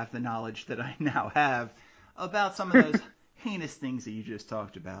thrilled to have the knowledge that I now have about some of those heinous things that you just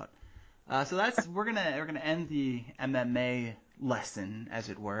talked about. So we're gonna end the MMA lesson, as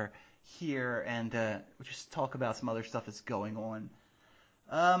it were, here, and we'll just talk about some other stuff that's going on.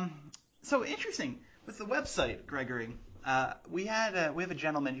 So interesting with the website, Gregory. We have a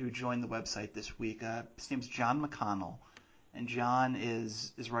gentleman who joined the website this week. His name's John McConnell. And John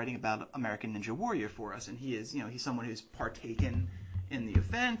is writing about American Ninja Warrior for us, and he's someone who's partaken in the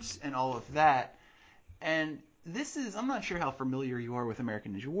event and all of that. And this is, I'm not sure how familiar you are with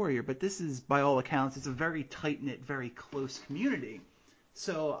American Ninja Warrior, but this is, by all accounts, it's a very tight-knit, very close community.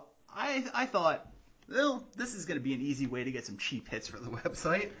 So I thought, well, this is going to be an easy way to get some cheap hits for the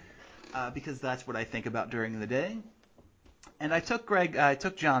website, because that's what I think about during the day. And I took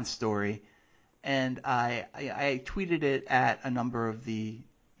John's story, and I tweeted it at a number of the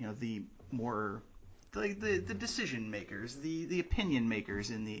more the decision makers, the opinion makers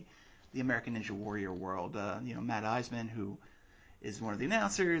in the American Ninja Warrior world. Matt Eisman, who is one of the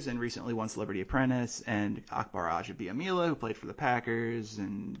announcers and recently won Celebrity Apprentice, and Akbar Ajabi-Amila, who played for the Packers,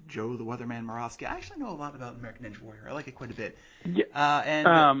 and Joe the Weatherman Moravsky. I actually know a lot about American Ninja Warrior. I like it quite a bit. Yeah.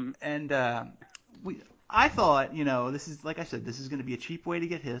 I thought, this is, like I said, this is going to be a cheap way to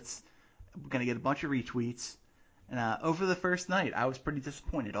get hits. We're going to get a bunch of retweets. And over the first night, I was pretty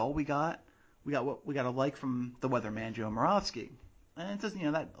disappointed. All we got a like from the weatherman, Joe Moravsky. And it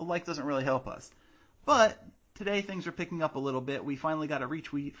doesn't, that a like doesn't really help us. But today things are picking up a little bit. We finally got a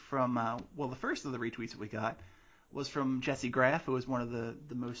retweet from, the first of the retweets that we got was from Jessie Graff, who is one of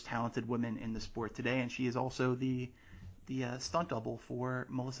the most talented women in the sport today, and she is also the stunt double for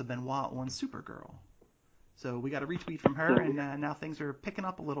Melissa Benoit on Supergirl. So we got a retweet from her, and now things are picking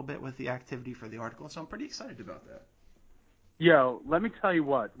up a little bit with the activity for the article, so I'm pretty excited about that. Yo, let me tell you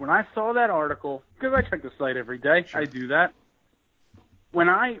what. When I saw that article, because I check the site every day, sure. I do that. When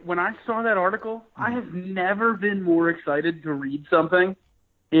I saw that article, I have never been more excited to read something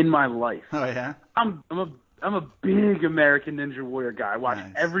in my life. Oh yeah. I'm a big American Ninja Warrior guy. I watch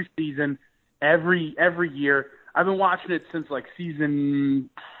every season, every year. I've been watching it since like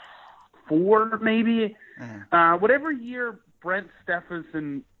season 4, maybe. Whatever year Brent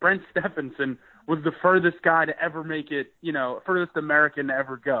Stephenson was the furthest guy to ever make it, furthest American to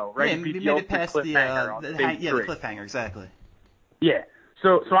ever go, right? Yeah, he made it past the cliffhanger, exactly. Yeah.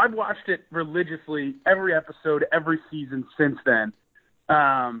 So I've watched it religiously, every episode, every season since then.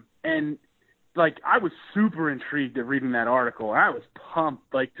 And like I was super intrigued at reading that article. I was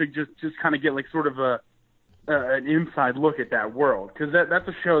pumped, like to just kind of get like sort of an inside look at that world, because that's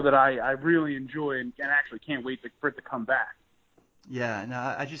a show that I really enjoy and actually can't wait for it to come back. Yeah, no,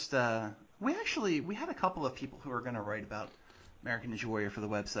 I just we had a couple of people who were going to write about American Ninja Warrior for the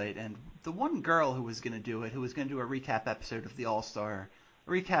website, and the one girl who was going to do it, who was going to do a recap episode of the All-Star,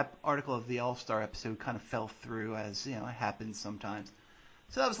 a recap article of the All-Star episode, kind of fell through, as it happens sometimes.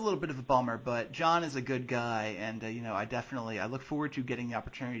 So that was a little bit of a bummer, but John is a good guy, and I look forward to getting the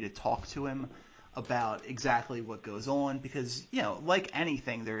opportunity to talk to him about exactly what goes on, because like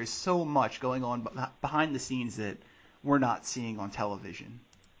anything, there is so much going on behind the scenes that we're not seeing on television.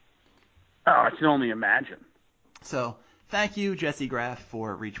 Oh, I can only imagine. So thank you, Jessie Graff,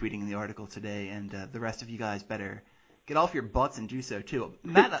 for retweeting the article today, and the rest of you guys better get off your butts and do so too.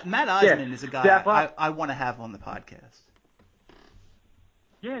 Matt Eisman is a guy I want to have on the podcast.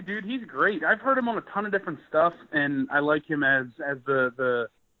 Yeah, dude, he's great. I've heard him on a ton of different stuff, and I like him as the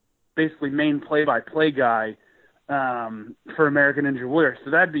basically main play-by-play guy for American Ninja Warrior.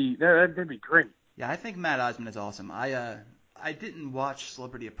 So that'd be great. Yeah, I think Matt Eisman is awesome. I didn't watch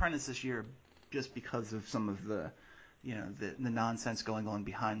Celebrity Apprentice this year just because of some of the the nonsense going on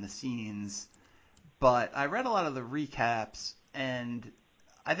behind the scenes, but I read a lot of the recaps, and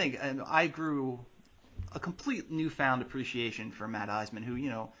I think I grew a complete newfound appreciation for Matt Eisman,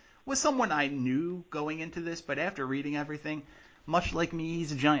 who was someone I knew going into this, but after reading everything, much like me,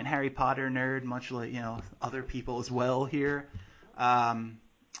 he's a giant Harry Potter nerd, much like other people as well here,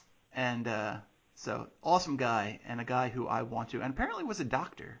 so awesome guy, and a guy who I want to, and apparently was a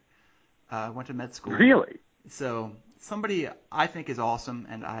doctor, went to med school. Really? So somebody I think is awesome,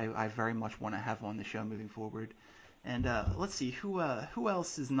 and I very much want to have on the show moving forward. And let's see, who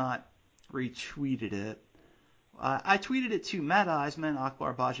else has not retweeted it? I tweeted it to Matt Eisman,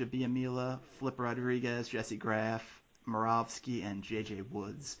 Akbar Baja Biamila, Flip Rodriguez, Jessie Graff, Moravsky, and JJ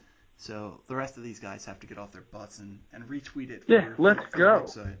Woods. So the rest of these guys have to get off their butts and retweet it. Let's go.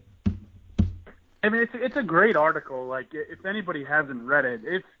 The website. I mean, it's a great article. Like, if anybody hasn't read it,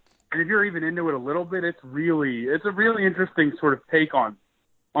 and if you're even into it a little bit, it's a really interesting sort of take on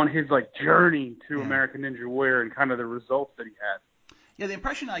his like journey to American Ninja Warrior and kind of the results that he had. Yeah, the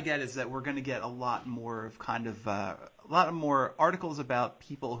impression I get is that we're going to get a lot more articles about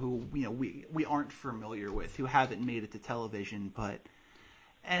people who we aren't familiar with, who haven't made it to television,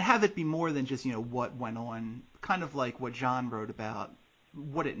 and have it be more than just what went on, kind of like what John wrote about,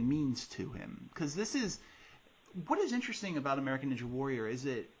 what it means to him. Because what is interesting about American Ninja Warrior is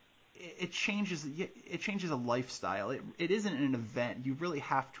it changes a lifestyle. It isn't an event. You really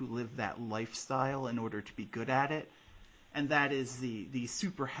have to live that lifestyle in order to be good at it. And that is the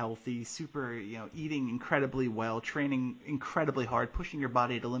super healthy, super, eating incredibly well, training incredibly hard, pushing your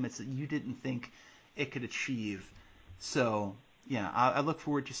body to limits that you didn't think it could achieve. So, yeah, I look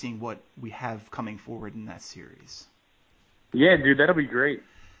forward to seeing what we have coming forward in that series. Yeah, dude, that'll be great.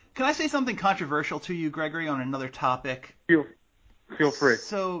 Can I say something controversial to you, Gregory, on another topic? Feel free.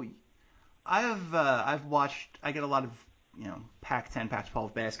 So, I've watched. I get a lot of Pac-10,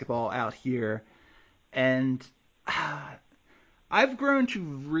 Pac-12 basketball out here, and I've grown to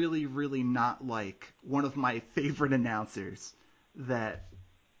really, really not like one of my favorite announcers that,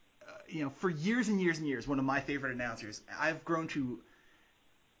 for years and years and years, one of my favorite announcers, I've grown to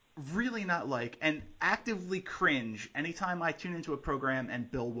really not like and actively cringe anytime I tune into a program and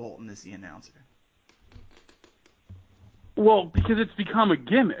Bill Walton is the announcer. Well, because it's become a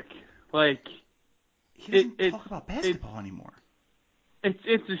gimmick. Like, he doesn't talk about basketball anymore.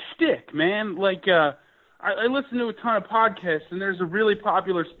 It's a shtick, man. Like, I listen to a ton of podcasts, and there's a really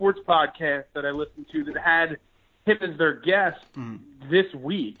popular sports podcast that I listened to that had him as their guest this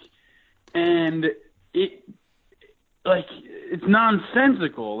week, and it's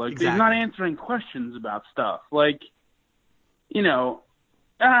nonsensical. Like, exactly. He's not answering questions about stuff. Like,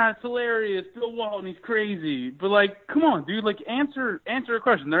 it's hilarious. Bill Walton, he's crazy. But, like, come on, dude. Like, answer a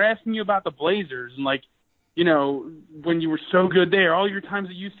question. They're asking you about the Blazers and, like, when you were so good there, all your times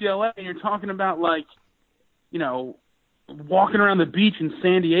at UCLA, and you're talking about, like, walking around the beach in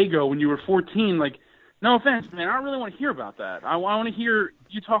San Diego when you were 14. Like, no offense, man, I don't really want to hear about that. I want to hear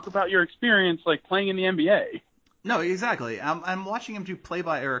you talk about your experience, like, playing in the NBA. No, exactly. I'm watching him do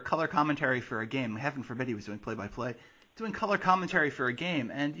color commentary for a game. Heaven forbid he was doing play-by-play. Doing color commentary for a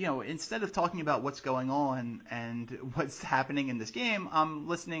game, and instead of talking about what's going on and what's happening in this game, I'm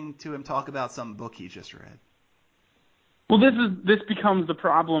listening to him talk about some book he just read. Well, this becomes the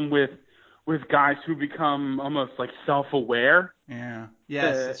problem with guys who become almost like self-aware. Yeah.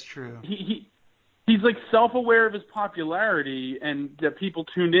 Yes, that's true. He's like self-aware of his popularity and that people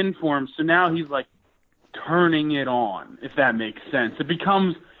tuned in for him, so now he's like turning it on, if that makes sense. It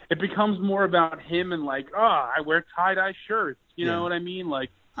becomes more about him and like, I wear tie-dye shirts. You know what I mean? Like,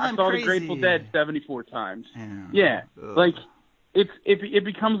 I saw crazy. The Grateful Dead 74 times. Yeah. Like, it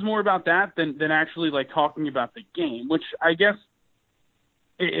becomes more about that than actually, like, talking about the game, which I guess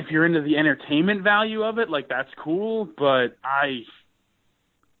if you're into the entertainment value of it, like, that's cool, but I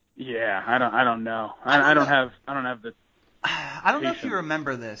don't know. I don't have the I don't know if you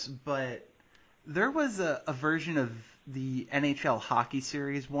remember this, but there was a version of the NHL hockey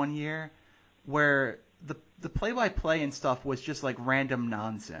series one year where the play-by-play and stuff was just like random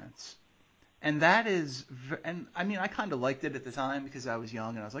nonsense. And I mean, I kind of liked it at the time because I was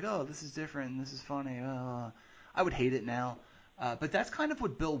young and I was like, oh, this is different, this is funny. I would hate it now. But that's kind of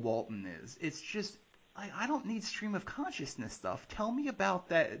what Bill Walton is. It's just, I don't need stream of consciousness stuff. Tell me about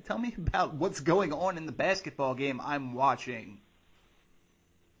that. Tell me about what's going on in the basketball game I'm watching.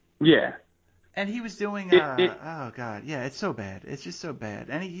 Yeah. And he was doing, oh God, yeah, it's so bad. It's just so bad.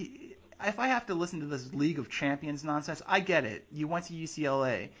 And if I have to listen to this League of Champions nonsense, I get it. You went to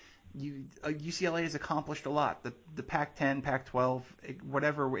UCLA. UCLA has accomplished a lot. The Pac-10, Pac-12,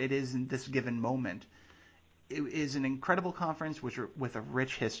 whatever it is in this given moment, it is an incredible conference with a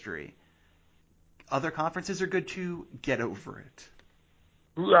rich history. Other conferences are good too. Get over it.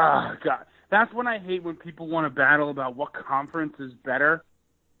 God, that's when I hate when people want to battle about what conference is better.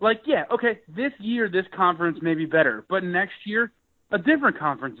 Like, yeah, okay, this year this conference may be better, but next year a different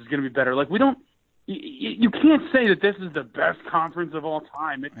conference is going to be better. Like, you can't say that this is the best conference of all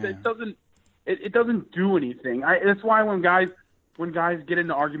time. It doesn't do anything. That's why when guys get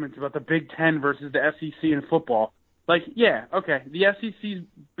into arguments about the Big Ten versus the SEC in football, like, yeah, okay, the SEC's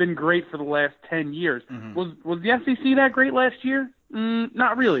been great for the last 10 years. Mm-hmm. Was the SEC that great last year?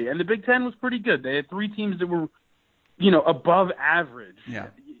 Not really. And the Big Ten was pretty good. They had three teams that were, above average. Yeah.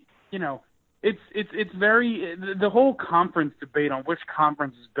 It's very the whole conference debate on which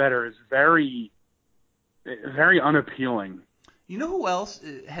conference is better is very, very unappealing. You know who else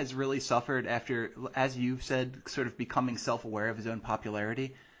has really suffered after, as you've said, sort of becoming self-aware of his own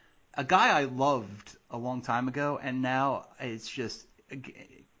popularity? A guy I loved a long time ago, and now it's just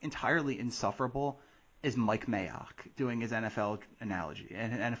entirely insufferable, is Mike Mayock doing his NFL analogy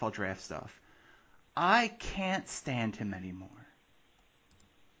and NFL draft stuff. I can't stand him anymore.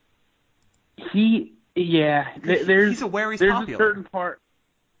 He's aware he's popular. There's a certain part.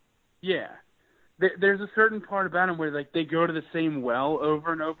 Yeah. There's a certain part about him where, like, they go to the same well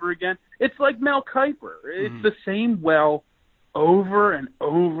over and over again. It's like Mel Kiper. It's the same well over and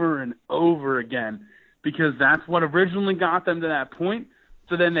over and over again because that's what originally got them to that point.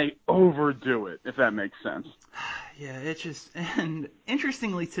 So then they overdo it, if that makes sense. Yeah, and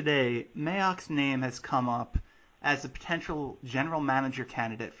interestingly today, Mayock's name has come up as a potential general manager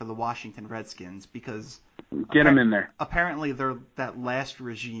candidate for the Washington Redskins because get him in there. Apparently, that last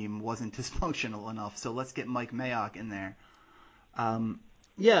regime wasn't dysfunctional enough, so let's get Mike Mayock in there. I'm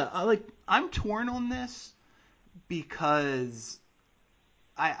torn on this because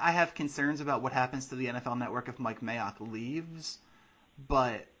I have concerns about what happens to the NFL Network if Mike Mayock leaves.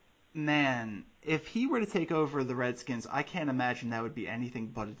 But man, if he were to take over the Redskins, I can't imagine that would be anything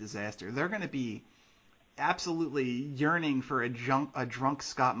but a disaster. They're going to be absolutely yearning for a drunk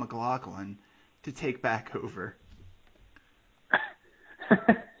Scott McLaughlin to take back over.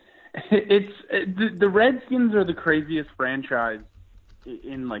 The Redskins are the craziest franchise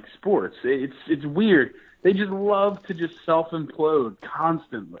in like sports. It's weird. They just love to just self-implode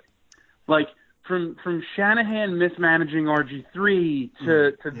constantly. Like from Shanahan mismanaging RG3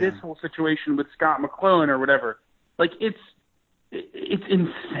 to this whole situation with Scott McClellan or whatever. Like it's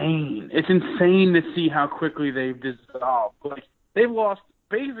insane. It's insane to see how quickly they've dissolved. Like they've lost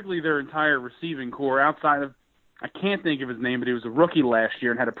basically their entire receiving core outside of, I can't think of his name, but he was a rookie last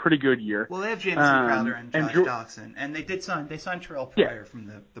year and had a pretty good year. Well, they have Jameson Crowder and Josh Doctson, and they signed Terrell Pryor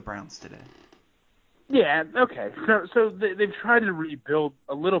from the Browns today. Yeah, okay. So they've tried to rebuild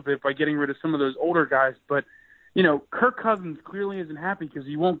a little bit by getting rid of some of those older guys, but Kirk Cousins clearly isn't happy because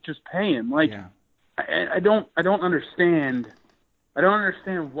he won't just pay him. Like, yeah. I don't understand. I don't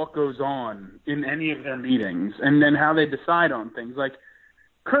understand what goes on in any of their meetings and then how they decide on things. Like,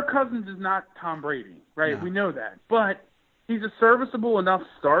 Kirk Cousins is not Tom Brady, right? No. We know that, but he's a serviceable enough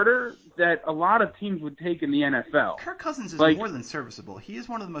starter that a lot of teams would take in the NFL. Kirk Cousins is more than serviceable. He is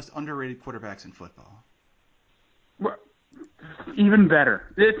one of the most underrated quarterbacks in football. Even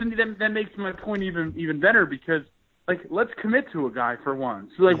better. That makes my point even better because, like, let's commit to a guy for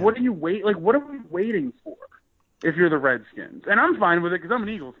once. So, like, what are you what are we waiting for if you're the Redskins? And I'm fine with it because I'm an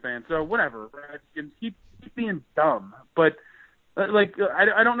Eagles fan, so whatever. Redskins, keep being dumb. But,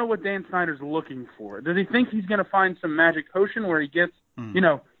 I don't know what Dan Snyder's looking for. Does he think he's going to find some magic potion where he gets,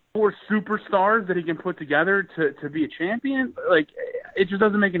 4 superstars that he can put together to be a champion? Like, it just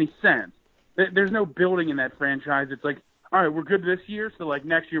doesn't make any sense. There's no building in that franchise. It's like, all right, we're good this year, so, like,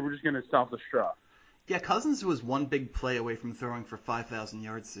 next year we're just going to self-destruct. Yeah, Cousins was one big play away from throwing for 5,000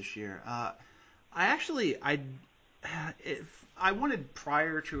 yards this year. I wanted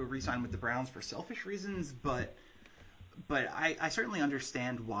Pryor to re-sign with the Browns for selfish reasons, but I certainly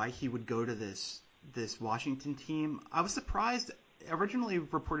understand why he would go to this Washington team. I was surprised. Originally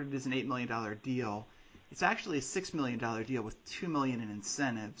reported as an $8 million deal. It's actually a $6 million deal with $2 million in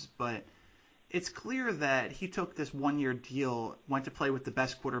incentives, but it's clear that he took this one-year deal, went to play with the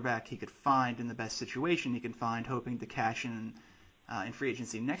best quarterback he could find in the best situation he could find, hoping to cash in free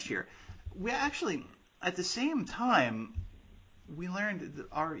agency next year. We actually, at the same time, we learned that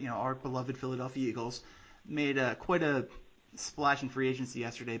our beloved Philadelphia Eagles made quite a splash in free agency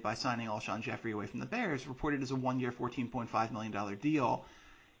yesterday by signing Alshon Jeffrey away from the Bears, reported as a one-year $14.5 million deal.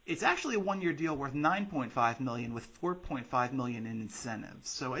 It's actually a one-year deal worth $9.5 million with $4.5 million in incentives.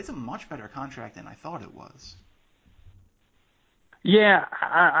 So it's a much better contract than I thought it was. Yeah,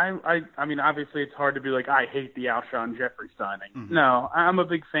 I mean, obviously it's hard to be like, I hate the Alshon Jeffrey signing. Mm-hmm. No, I'm a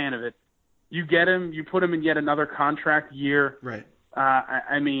big fan of it. You get him, you put him in yet another contract year. Right.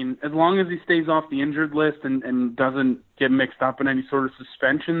 I mean, as long as he stays off the injured list and doesn't get mixed up in any sort of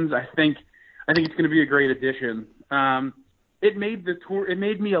suspensions, I think it's going to be a great addition. It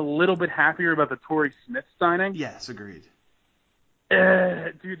made me a little bit happier about the Torrey Smith signing. Yes, agreed.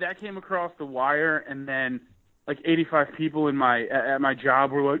 Dude, that came across the wire, and then like 85 people at my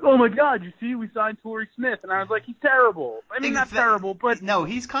job were like, "Oh my God, you see, we signed Torrey Smith," and I was like, "He's terrible." I mean, not terrible, but no,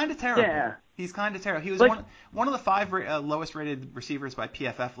 he's kind of terrible. Yeah. He's kind of terrible. He was one of the 5 lowest rated receivers by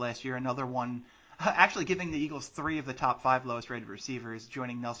PFF last year. Another one, actually giving the Eagles 3 of the top 5 lowest rated receivers,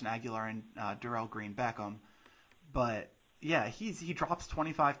 joining Nelson Aguilar and Darrell Green Beckham. But yeah, he drops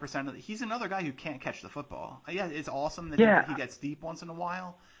 25% of he's another guy who can't catch the football. Yeah, it's awesome that he gets deep once in a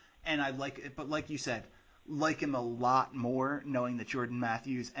while, and I like it. But like you said, like him a lot more knowing that Jordan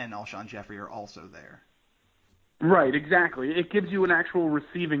Matthews and Alshon Jeffrey are also there. Right, exactly. It gives you an actual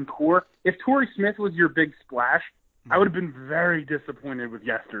receiving core. If Torrey Smith was your big splash, I would have been very disappointed with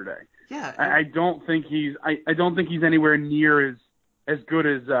yesterday. Yeah, I don't think he's anywhere near as good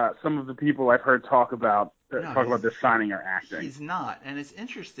as some of the people I've heard talk about this signing are acting. He's not, and it's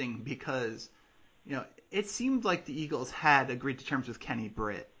interesting because it seemed like the Eagles had agreed to terms with Kenny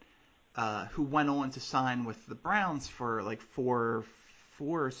Britt, who went on to sign with the Browns for like four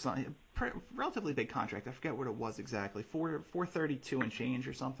relatively big contract. I forget what it was exactly, $432 and change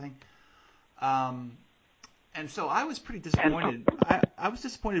or something. And so I was pretty disappointed. I was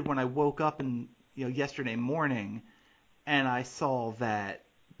disappointed when I woke up yesterday morning, and I saw that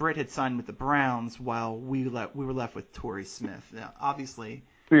Britt had signed with the Browns while we were left with Torrey Smith. Now, obviously,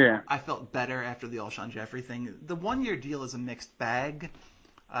 I felt better after the Alshon Jeffrey thing. The one-year deal is a mixed bag.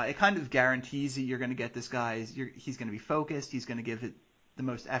 It kind of guarantees that you're going to get this guy. He's going to be focused. He's going to give it the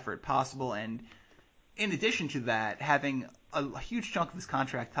most effort possible. And in addition to that, having a huge chunk of his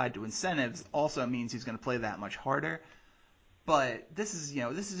contract tied to incentives also means he's going to play that much harder. But this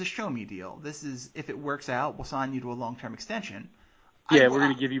is a show me deal. This is, if it works out, we'll sign you to a long-term extension. Yeah, we're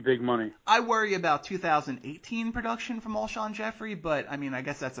going to give you big money. I worry about 2018 production from Alshon Jeffrey, but I mean, I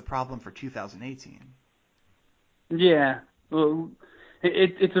guess that's a problem for 2018. Yeah. Well,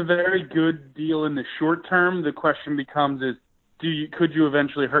 It's a very good deal in the short term. The question becomes is, could you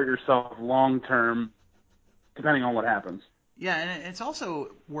eventually hurt yourself long term, depending on what happens? Yeah, and it's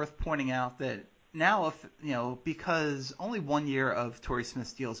also worth pointing out that now, because only 1 year of Torrey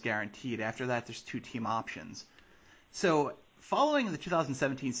Smith's deal is guaranteed. After that, there's 2 team options. So following the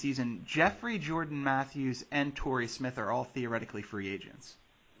 2017 season, Jeffrey, Jordan Matthews, and Torrey Smith are all theoretically free agents.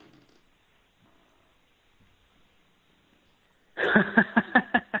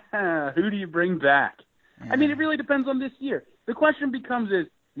 Who do you bring back? Yeah. I mean, it really depends on this year. The question becomes is,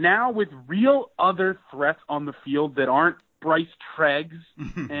 now with real other threats on the field that aren't Bryce Treggs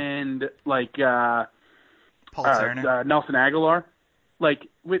and Paul Turner, Nelson Aguilar, like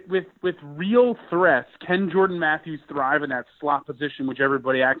with real threats, can Jordan Matthews thrive in that slot position, which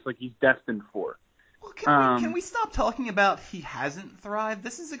everybody acts like he's destined for? Well, can we stop talking about he hasn't thrived?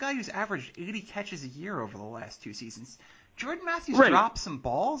 This is a guy who's averaged 80 catches a year over the last 2 seasons. Jordan Matthews drops some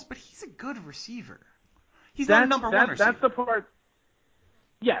balls, but he's a good receiver. He's not a number one receiver. That's the part.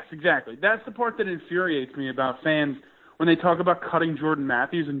 Yes, exactly. That's the part that infuriates me about fans when they talk about cutting Jordan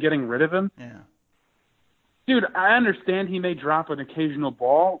Matthews and getting rid of him. Yeah. Dude, I understand he may drop an occasional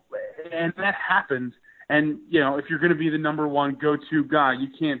ball, and that happens. And, if you're going to be the number one go-to guy, you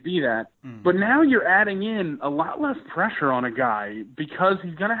can't be that. But now you're adding in a lot less pressure on a guy because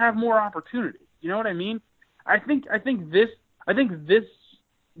he's going to have more opportunity. You know what I mean? I think this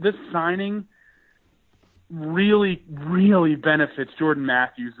signing really, really benefits Jordan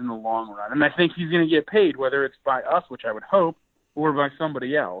Matthews in the long run. And I think he's going to get paid, whether it's by us, which I would hope, or by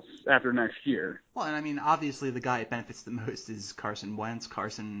somebody else after next year. Well, and I mean, obviously the guy it benefits the most is Carson Wentz.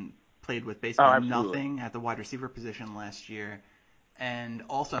 Carson played with basically nothing at the wide receiver position last year, and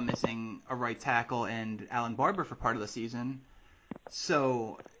also missing a right tackle and Alan Barber for part of the season.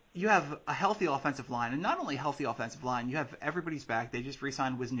 So you have a healthy offensive line, and not only a healthy offensive line, you have everybody's back. They just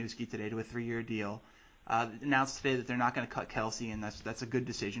re-signed Wisniewski today to a 3-year deal. Announced today that they're not going to cut Kelsey, and that's a good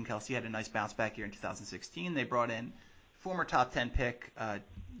decision. Kelsey had a nice bounce back year in 2016. They brought in former top 10 pick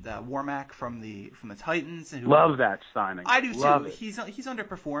Warmack from the Titans. Love that signing. I do Love too. It. He's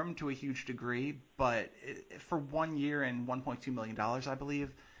underperformed to a huge degree, but for 1 year and $1.2 million, I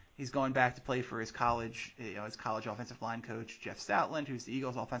believe, he's going back to play for his college offensive line coach Jeff Stoutland, who's the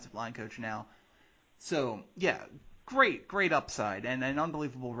Eagles' offensive line coach now. So yeah, great upside and an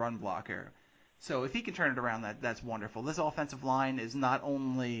unbelievable run blocker. So if he can turn it around, that's wonderful. This offensive line is not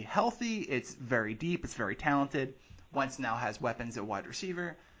only healthy, it's very deep, it's very talented. Wentz now has weapons at wide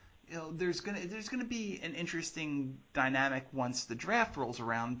receiver. There's gonna be an interesting dynamic once the draft rolls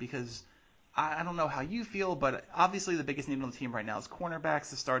around, because I don't know how you feel, but obviously the biggest need on the team right now is cornerbacks.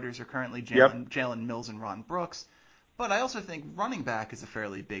 The starters are currently Jalen Mills and Ron Brooks. But I also think running back is a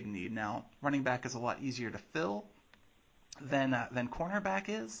fairly big need. Now, running back is a lot easier to fill than cornerback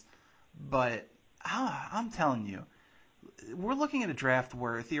is. But I'm telling you, we're looking at a draft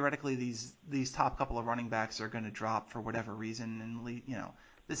where theoretically these top couple of running backs are going to drop for whatever reason, and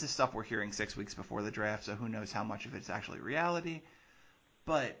this is stuff we're hearing 6 weeks before the draft, so who knows how much of it's actually reality.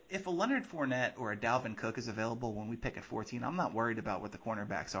 But if a Leonard Fournette or a Dalvin Cook is available when we pick at 14, I'm not worried about what the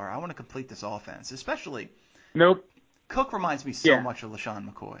cornerbacks are. I want to complete this offense, especially. Nope. Cook reminds me so much of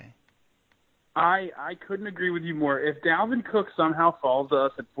LaShawn McCoy. I couldn't agree with you more. If Dalvin Cook somehow falls to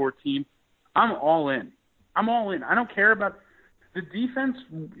us at 14, I'm all in. I don't care about the defense.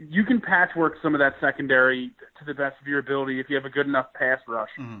 You can patchwork some of that secondary to the best of your ability if you have a good enough pass rush.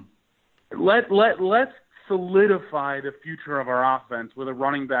 Mm-hmm. Let's solidify the future of our offense with a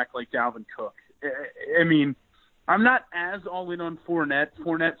running back like Dalvin Cook. I mean, I'm not as all in on Fournette.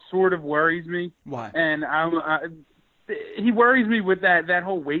 Fournette sort of worries me. Why? And he worries me with that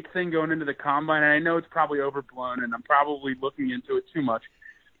whole weight thing going into the combine. And I know it's probably overblown, and I'm probably looking into it too much.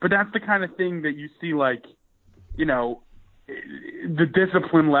 But that's the kind of thing that you see, like, the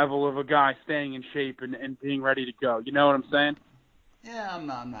discipline level of a guy staying in shape and being ready to go. You know what I'm saying? Yeah, I'm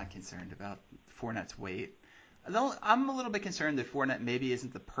not concerned about Fournette's weight. I'm a little bit concerned that Fournette maybe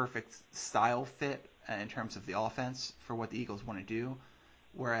isn't the perfect style fit in terms of the offense for what the Eagles want to do.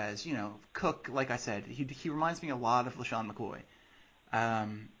 Whereas, Cook, like I said, he reminds me a lot of LaShawn McCoy.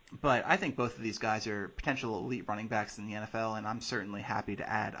 But I think both of these guys are potential elite running backs in the NFL, and I'm certainly happy to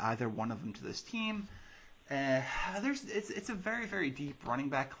add either one of them to this team. It's a very, very deep running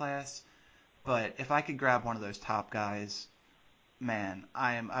back class, but if I could grab one of those top guys, man,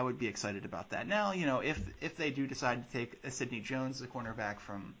 I would be excited about that. Now, if they do decide to take a Sidney Jones, the cornerback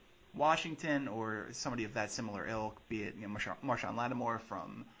from Washington, or somebody of that similar ilk, be it Marshawn Lattimore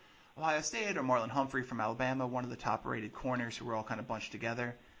from Ohio State or Marlon Humphrey from Alabama, one of the top-rated corners who were all kind of bunched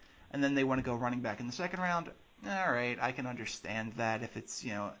together, and then they want to go running back in the second round, all right, I can understand that if it's,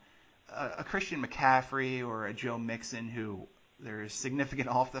 a Christian McCaffrey or a Joe Mixon who there's significant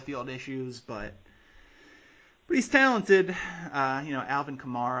off the field issues, but he's talented. Alvin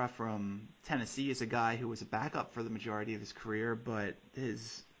Kamara from Tennessee is a guy who was a backup for the majority of his career, but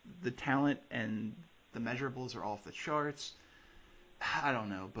the talent and the measurables are off the charts. I don't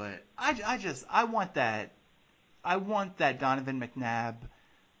know, but I want that. I want that Donovan McNabb,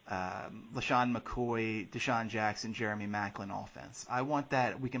 LaShawn McCoy, Deshaun Jackson, Jeremy Maclin offense. I want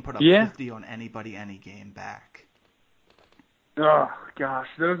that we can put up 50 on anybody, any game back. Oh gosh,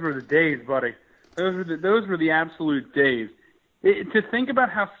 those were the days, buddy. Those were the absolute days. To think about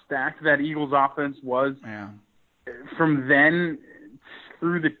how stacked that Eagles offense was from then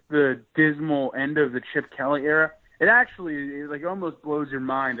through the dismal end of the Chip Kelly era, it actually almost blows your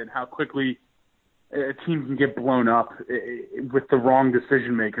mind at how quickly a team can get blown up with the wrong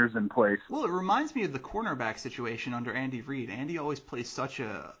decision makers in place. Well, it reminds me of the cornerback situation under Andy Reid. Andy always plays such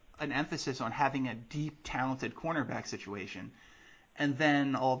an emphasis on having a deep, talented cornerback situation. And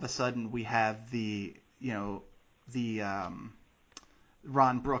then all of a sudden we have the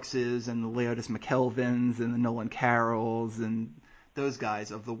Ron Brookses and the Leotis McKelvins and the Nolan Carrolls and those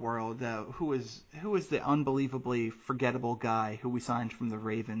guys of the world. Who was the unbelievably forgettable guy who we signed from the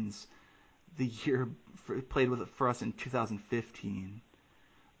Ravens the year played for us in 2015?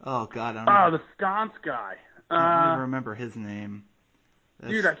 Oh God, I don't know. The sconce guy. I don't even remember his name.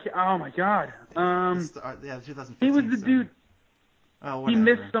 Dude, oh my God. 2015. He was the dude. Oh, he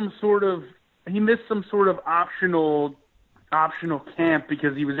missed some sort of optional camp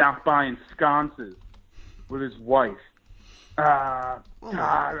because he was out buying sconces with his wife. I'll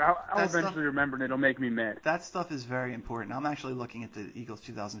eventually remember it. It'll make me mad. That stuff is very important. I'm actually looking at the Eagles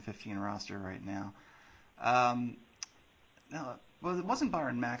 2015 roster right now. No, well, it wasn't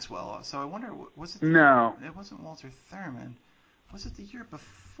Byron Maxwell, so I wonder, was it? No. It wasn't Walter Thurman. Was it the year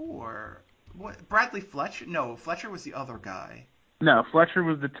before? What? Bradley Fletcher? No, Fletcher was the other guy. No, Fletcher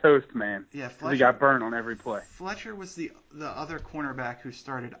was the toast man. Yeah, Fletcher. He got burned on every play. Fletcher was the other cornerback who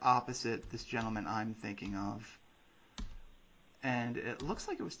started opposite this gentleman I'm thinking of. And it looks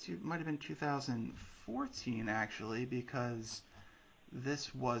like it might have been 2014 actually, because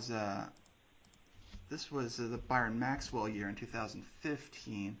this was the Byron Maxwell year in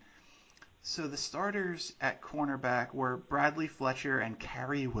 2015. So the starters at cornerback were Bradley Fletcher and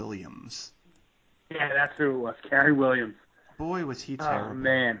Cary Williams. Yeah, that's who it was, Cary Williams. Boy, was he terrible. Oh,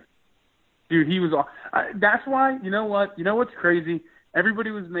 man. Dude, he was that's why, you know what? You know what's crazy? Everybody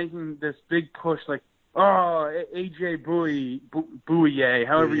was making this big push like, A.J. Bouye,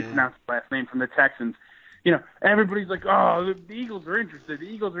 however you pronounce the last name, from the Texans. Everybody's like, the Eagles are interested.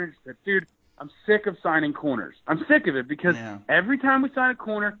 Dude, I'm sick of signing corners. I'm sick of it because every time we sign a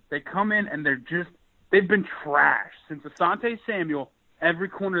corner, they come in and they've been trash. Since Asante Samuel, every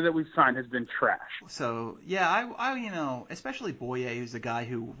corner that we've signed has been trash. So, yeah, I especially Bouye, who's a guy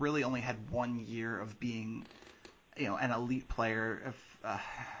who really only had 1 year of being, an elite player.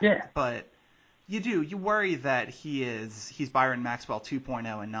 But you worry that he's Byron Maxwell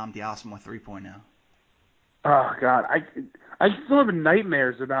 2.0 and Nnamdi Asomugha 3.0. Oh, God. I still have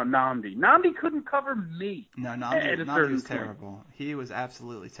nightmares about Nnamdi. Nnamdi couldn't cover me. No, Nnamdi was terrible. He was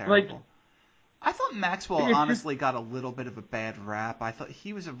absolutely terrible. I thought Maxwell honestly got a little bit of a bad rap. I thought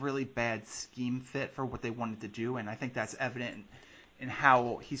he was a really bad scheme fit for what they wanted to do, and I think that's evident in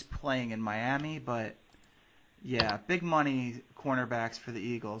how he's playing in Miami. But, yeah, big money cornerbacks for the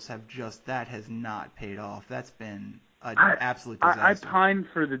Eagles that has not paid off. That's been an absolute disaster. I pine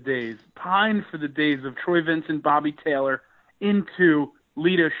for the days of Troy Vincent, Bobby Taylor, into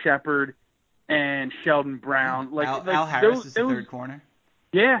Lito Shepherd and Sheldon Brown. Al Harris is the third corner.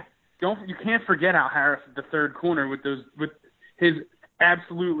 Yeah. You can't forget Al Harris at the third corner with his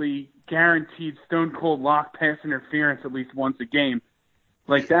absolutely guaranteed stone cold lock pass interference at least once a game.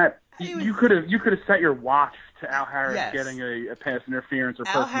 Like that, you could have set your watch to Al Harris getting a pass interference or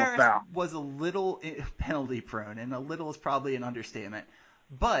personal foul. Al Harris was a little penalty prone, and a little is probably an understatement.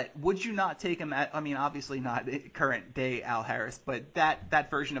 But would you not take him obviously not current day Al Harris, but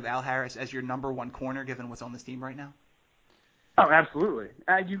that version of Al Harris as your number one corner given what's on this team right now? Oh, absolutely.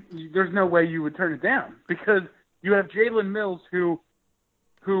 There's no way you would turn it down because you have Jalen Mills who,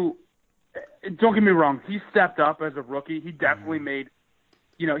 don't get me wrong, he stepped up as a rookie. He definitely made,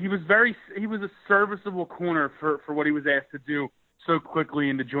 he was a serviceable corner for what he was asked to do so quickly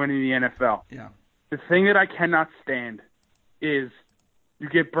into joining the NFL. Yeah. The thing that I cannot stand is you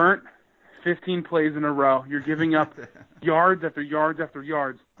get burnt 15 plays in a row. You're giving up yards after yards after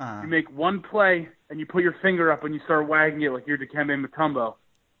yards. You make one play and you put your finger up and you start wagging it like you're Dikembe Mutombo.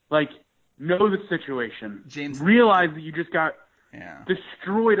 Like know the situation, James realize that you just got Yeah.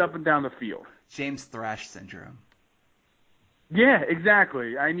 destroyed up and down the field. James Thrash syndrome. Yeah,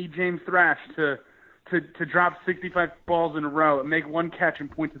 exactly. I need James Thrash to drop 65 balls in a row and make one catch and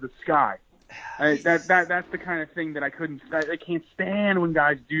point to the sky. That's the kind of thing that I can't stand when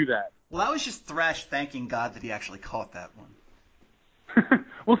guys do that. Well, that was just Thrash thanking God that he actually caught that one.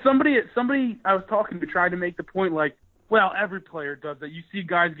 Well, somebody I was talking to tried to make the point like, well, every player does that. You see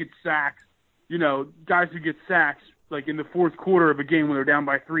guys get sacks, guys who get sacks like in the fourth quarter of a game when they're down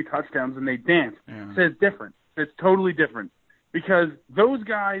by 3 touchdowns and they dance. Yeah. So it's different. It's totally different because those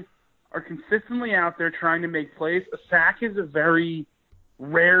guys are consistently out there trying to make plays. A sack is a very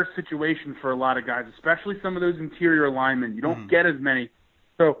rare situation for a lot of guys, especially some of those interior linemen. You don't get as many.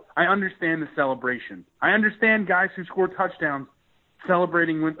 So I understand the celebration. I understand guys who score touchdowns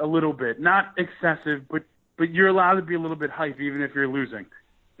celebrating with a little bit, not excessive, but you're allowed to be a little bit hype even if you're losing.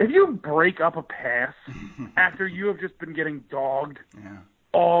 If you break up a pass after you have just been getting dogged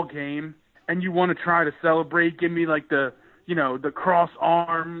all game and you want to try to celebrate, give me like the cross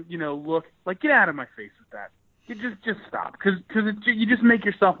arm, look, like get out of my face with that. You just stop because you just make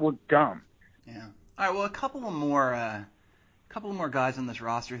yourself look dumb. Yeah. All right. Well, a couple of more guys on this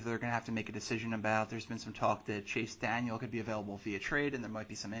roster that they're going to have to make a decision about. There's been some talk that Chase Daniel could be available via trade, and there might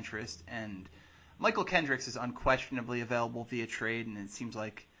be some interest. And Michael Kendricks is unquestionably available via trade, and it seems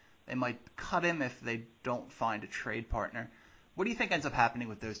like they might cut him if they don't find a trade partner. What do you think ends up happening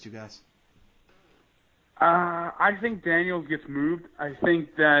with those two guys? I think Daniels gets moved. I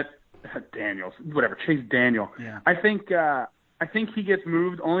think that Chase Daniel. Yeah. I think he gets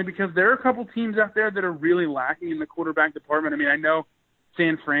moved only because there are a couple teams out there that are really lacking in the quarterback department. I mean, I know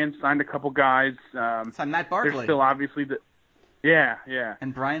San Fran signed a couple guys. Signed Matt Barkley. There's still obviously yeah.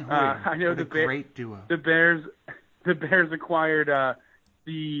 And Brian Hoyer. I know great duo. The Bears acquired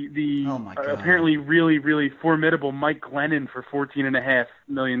the oh my God. Apparently really, really formidable Mike Glennon for $14.5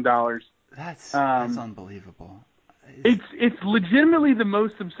 million. That's unbelievable. It's legitimately the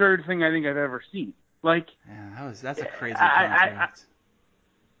most absurd thing I think I've ever seen. Like, yeah, that's a crazy contract.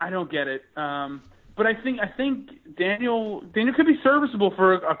 I don't get it. But I think Daniel could be serviceable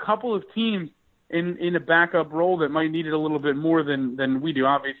for a couple of teams in a backup role that might need it a little bit more than we do.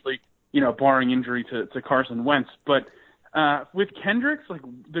 Obviously, barring injury to Carson Wentz. But with Kendricks, like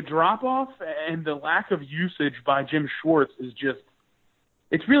the drop off and the lack of usage by Jim Schwartz is just.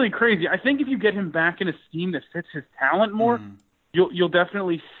 It's really crazy. I think if you get him back in a scheme that fits his talent more, you'll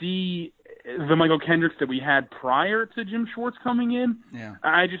definitely see the Michael Kendricks that we had prior to Jim Schwartz coming in. Yeah.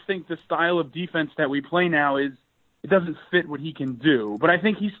 I just think the style of defense that we play now it doesn't fit what he can do. But I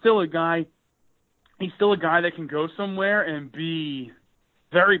think he's still a guy that can go somewhere and be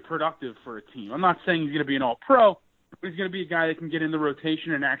very productive for a team. I'm not saying he's going to be an all-pro, but he's going to be a guy that can get in the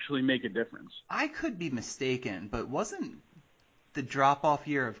rotation and actually make a difference. I could be mistaken, but wasn't the drop-off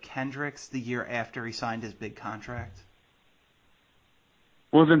year of Kendricks the year after he signed his big contract?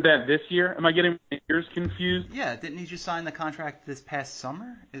 Wasn't that this year? Am I getting my years confused? Yeah, didn't he just sign the contract this past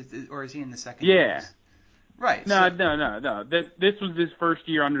summer? Or is he in the second year? year? Right. No. This was his first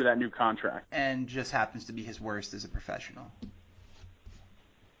year under that new contract. And just happens to be his worst as a professional.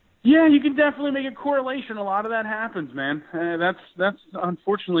 Yeah, you can definitely make a correlation. A lot of that happens, man. That's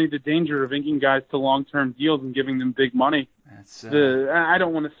unfortunately the danger of inking guys to long-term deals and giving them big money. I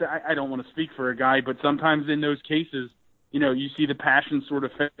don't want to speak for a guy, but sometimes in those cases, you see the passion sort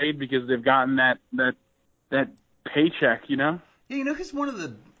of fade because they've gotten that paycheck, Yeah, because one of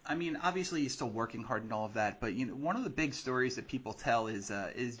the, I mean, obviously he's still working hard and all of that, but one of the big stories that people tell is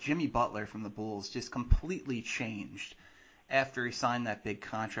Jimmy Butler from the Bulls just completely changed after he signed that big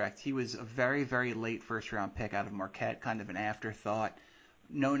contract. He was a very, very late first-round pick out of Marquette, kind of an afterthought,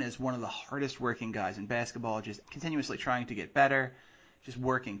 known as one of the hardest working guys in basketball, just continuously trying to get better, just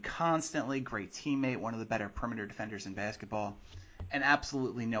working constantly, great teammate, one of the better perimeter defenders in basketball, and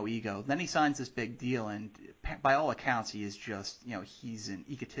absolutely no ego. Then he signs this big deal, and by all accounts, he is just, he's an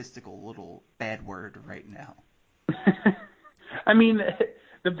egotistical little bad word right now. I mean,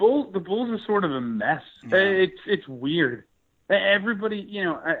 the Bulls are sort of a mess. Yeah. It's weird. Everybody,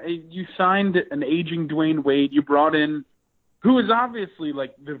 you signed an aging Dwayne Wade. You brought in, who is obviously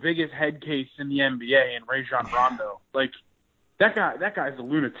like the biggest head case in the NBA, and Rajon Rondo. Like that guy's a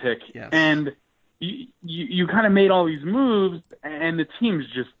lunatic. Yes. And you kind of made all these moves, and the team's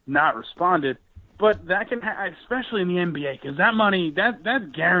just not responded. But that can, especially in the NBA, because that money, that's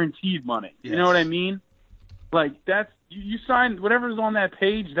guaranteed money. Yes. You know what I mean? Like that's you signed whatever's on that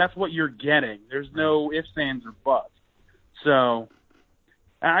page. That's what you're getting. There's no ifs, ands, or buts. So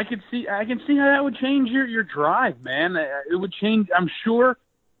I can see how that would change your drive, man. It would change. I'm sure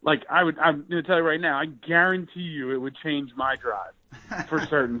Like I'm going to tell you right now, I guarantee you it would change my drive for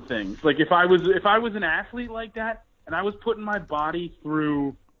certain things. Like if I was an athlete like that and I was putting my body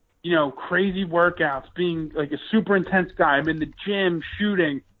through, crazy workouts, being like a super intense guy, I'm in the gym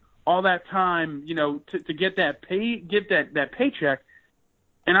shooting all that time, to get that that paycheck.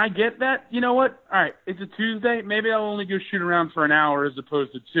 And I get that, you know what? All right, it's a Tuesday. Maybe I'll only go shoot around for an hour as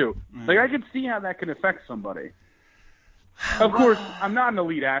opposed to 2. Like I could see how that could affect somebody. Of course, I'm not an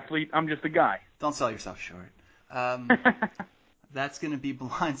elite athlete. I'm just a guy. Don't sell yourself short. That's going to be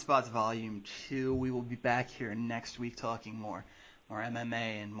Blind Spots Volume 2. We will be back here next week talking more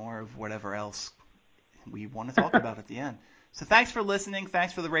MMA and more of whatever else we want to talk about at the end. So thanks for listening.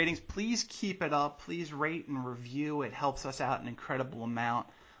 Thanks for the ratings. Please keep it up. Please rate and review. It helps us out an incredible amount.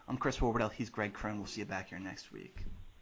 I'm Chris Warberdell. He's Greg Crone. We'll see you back here next week.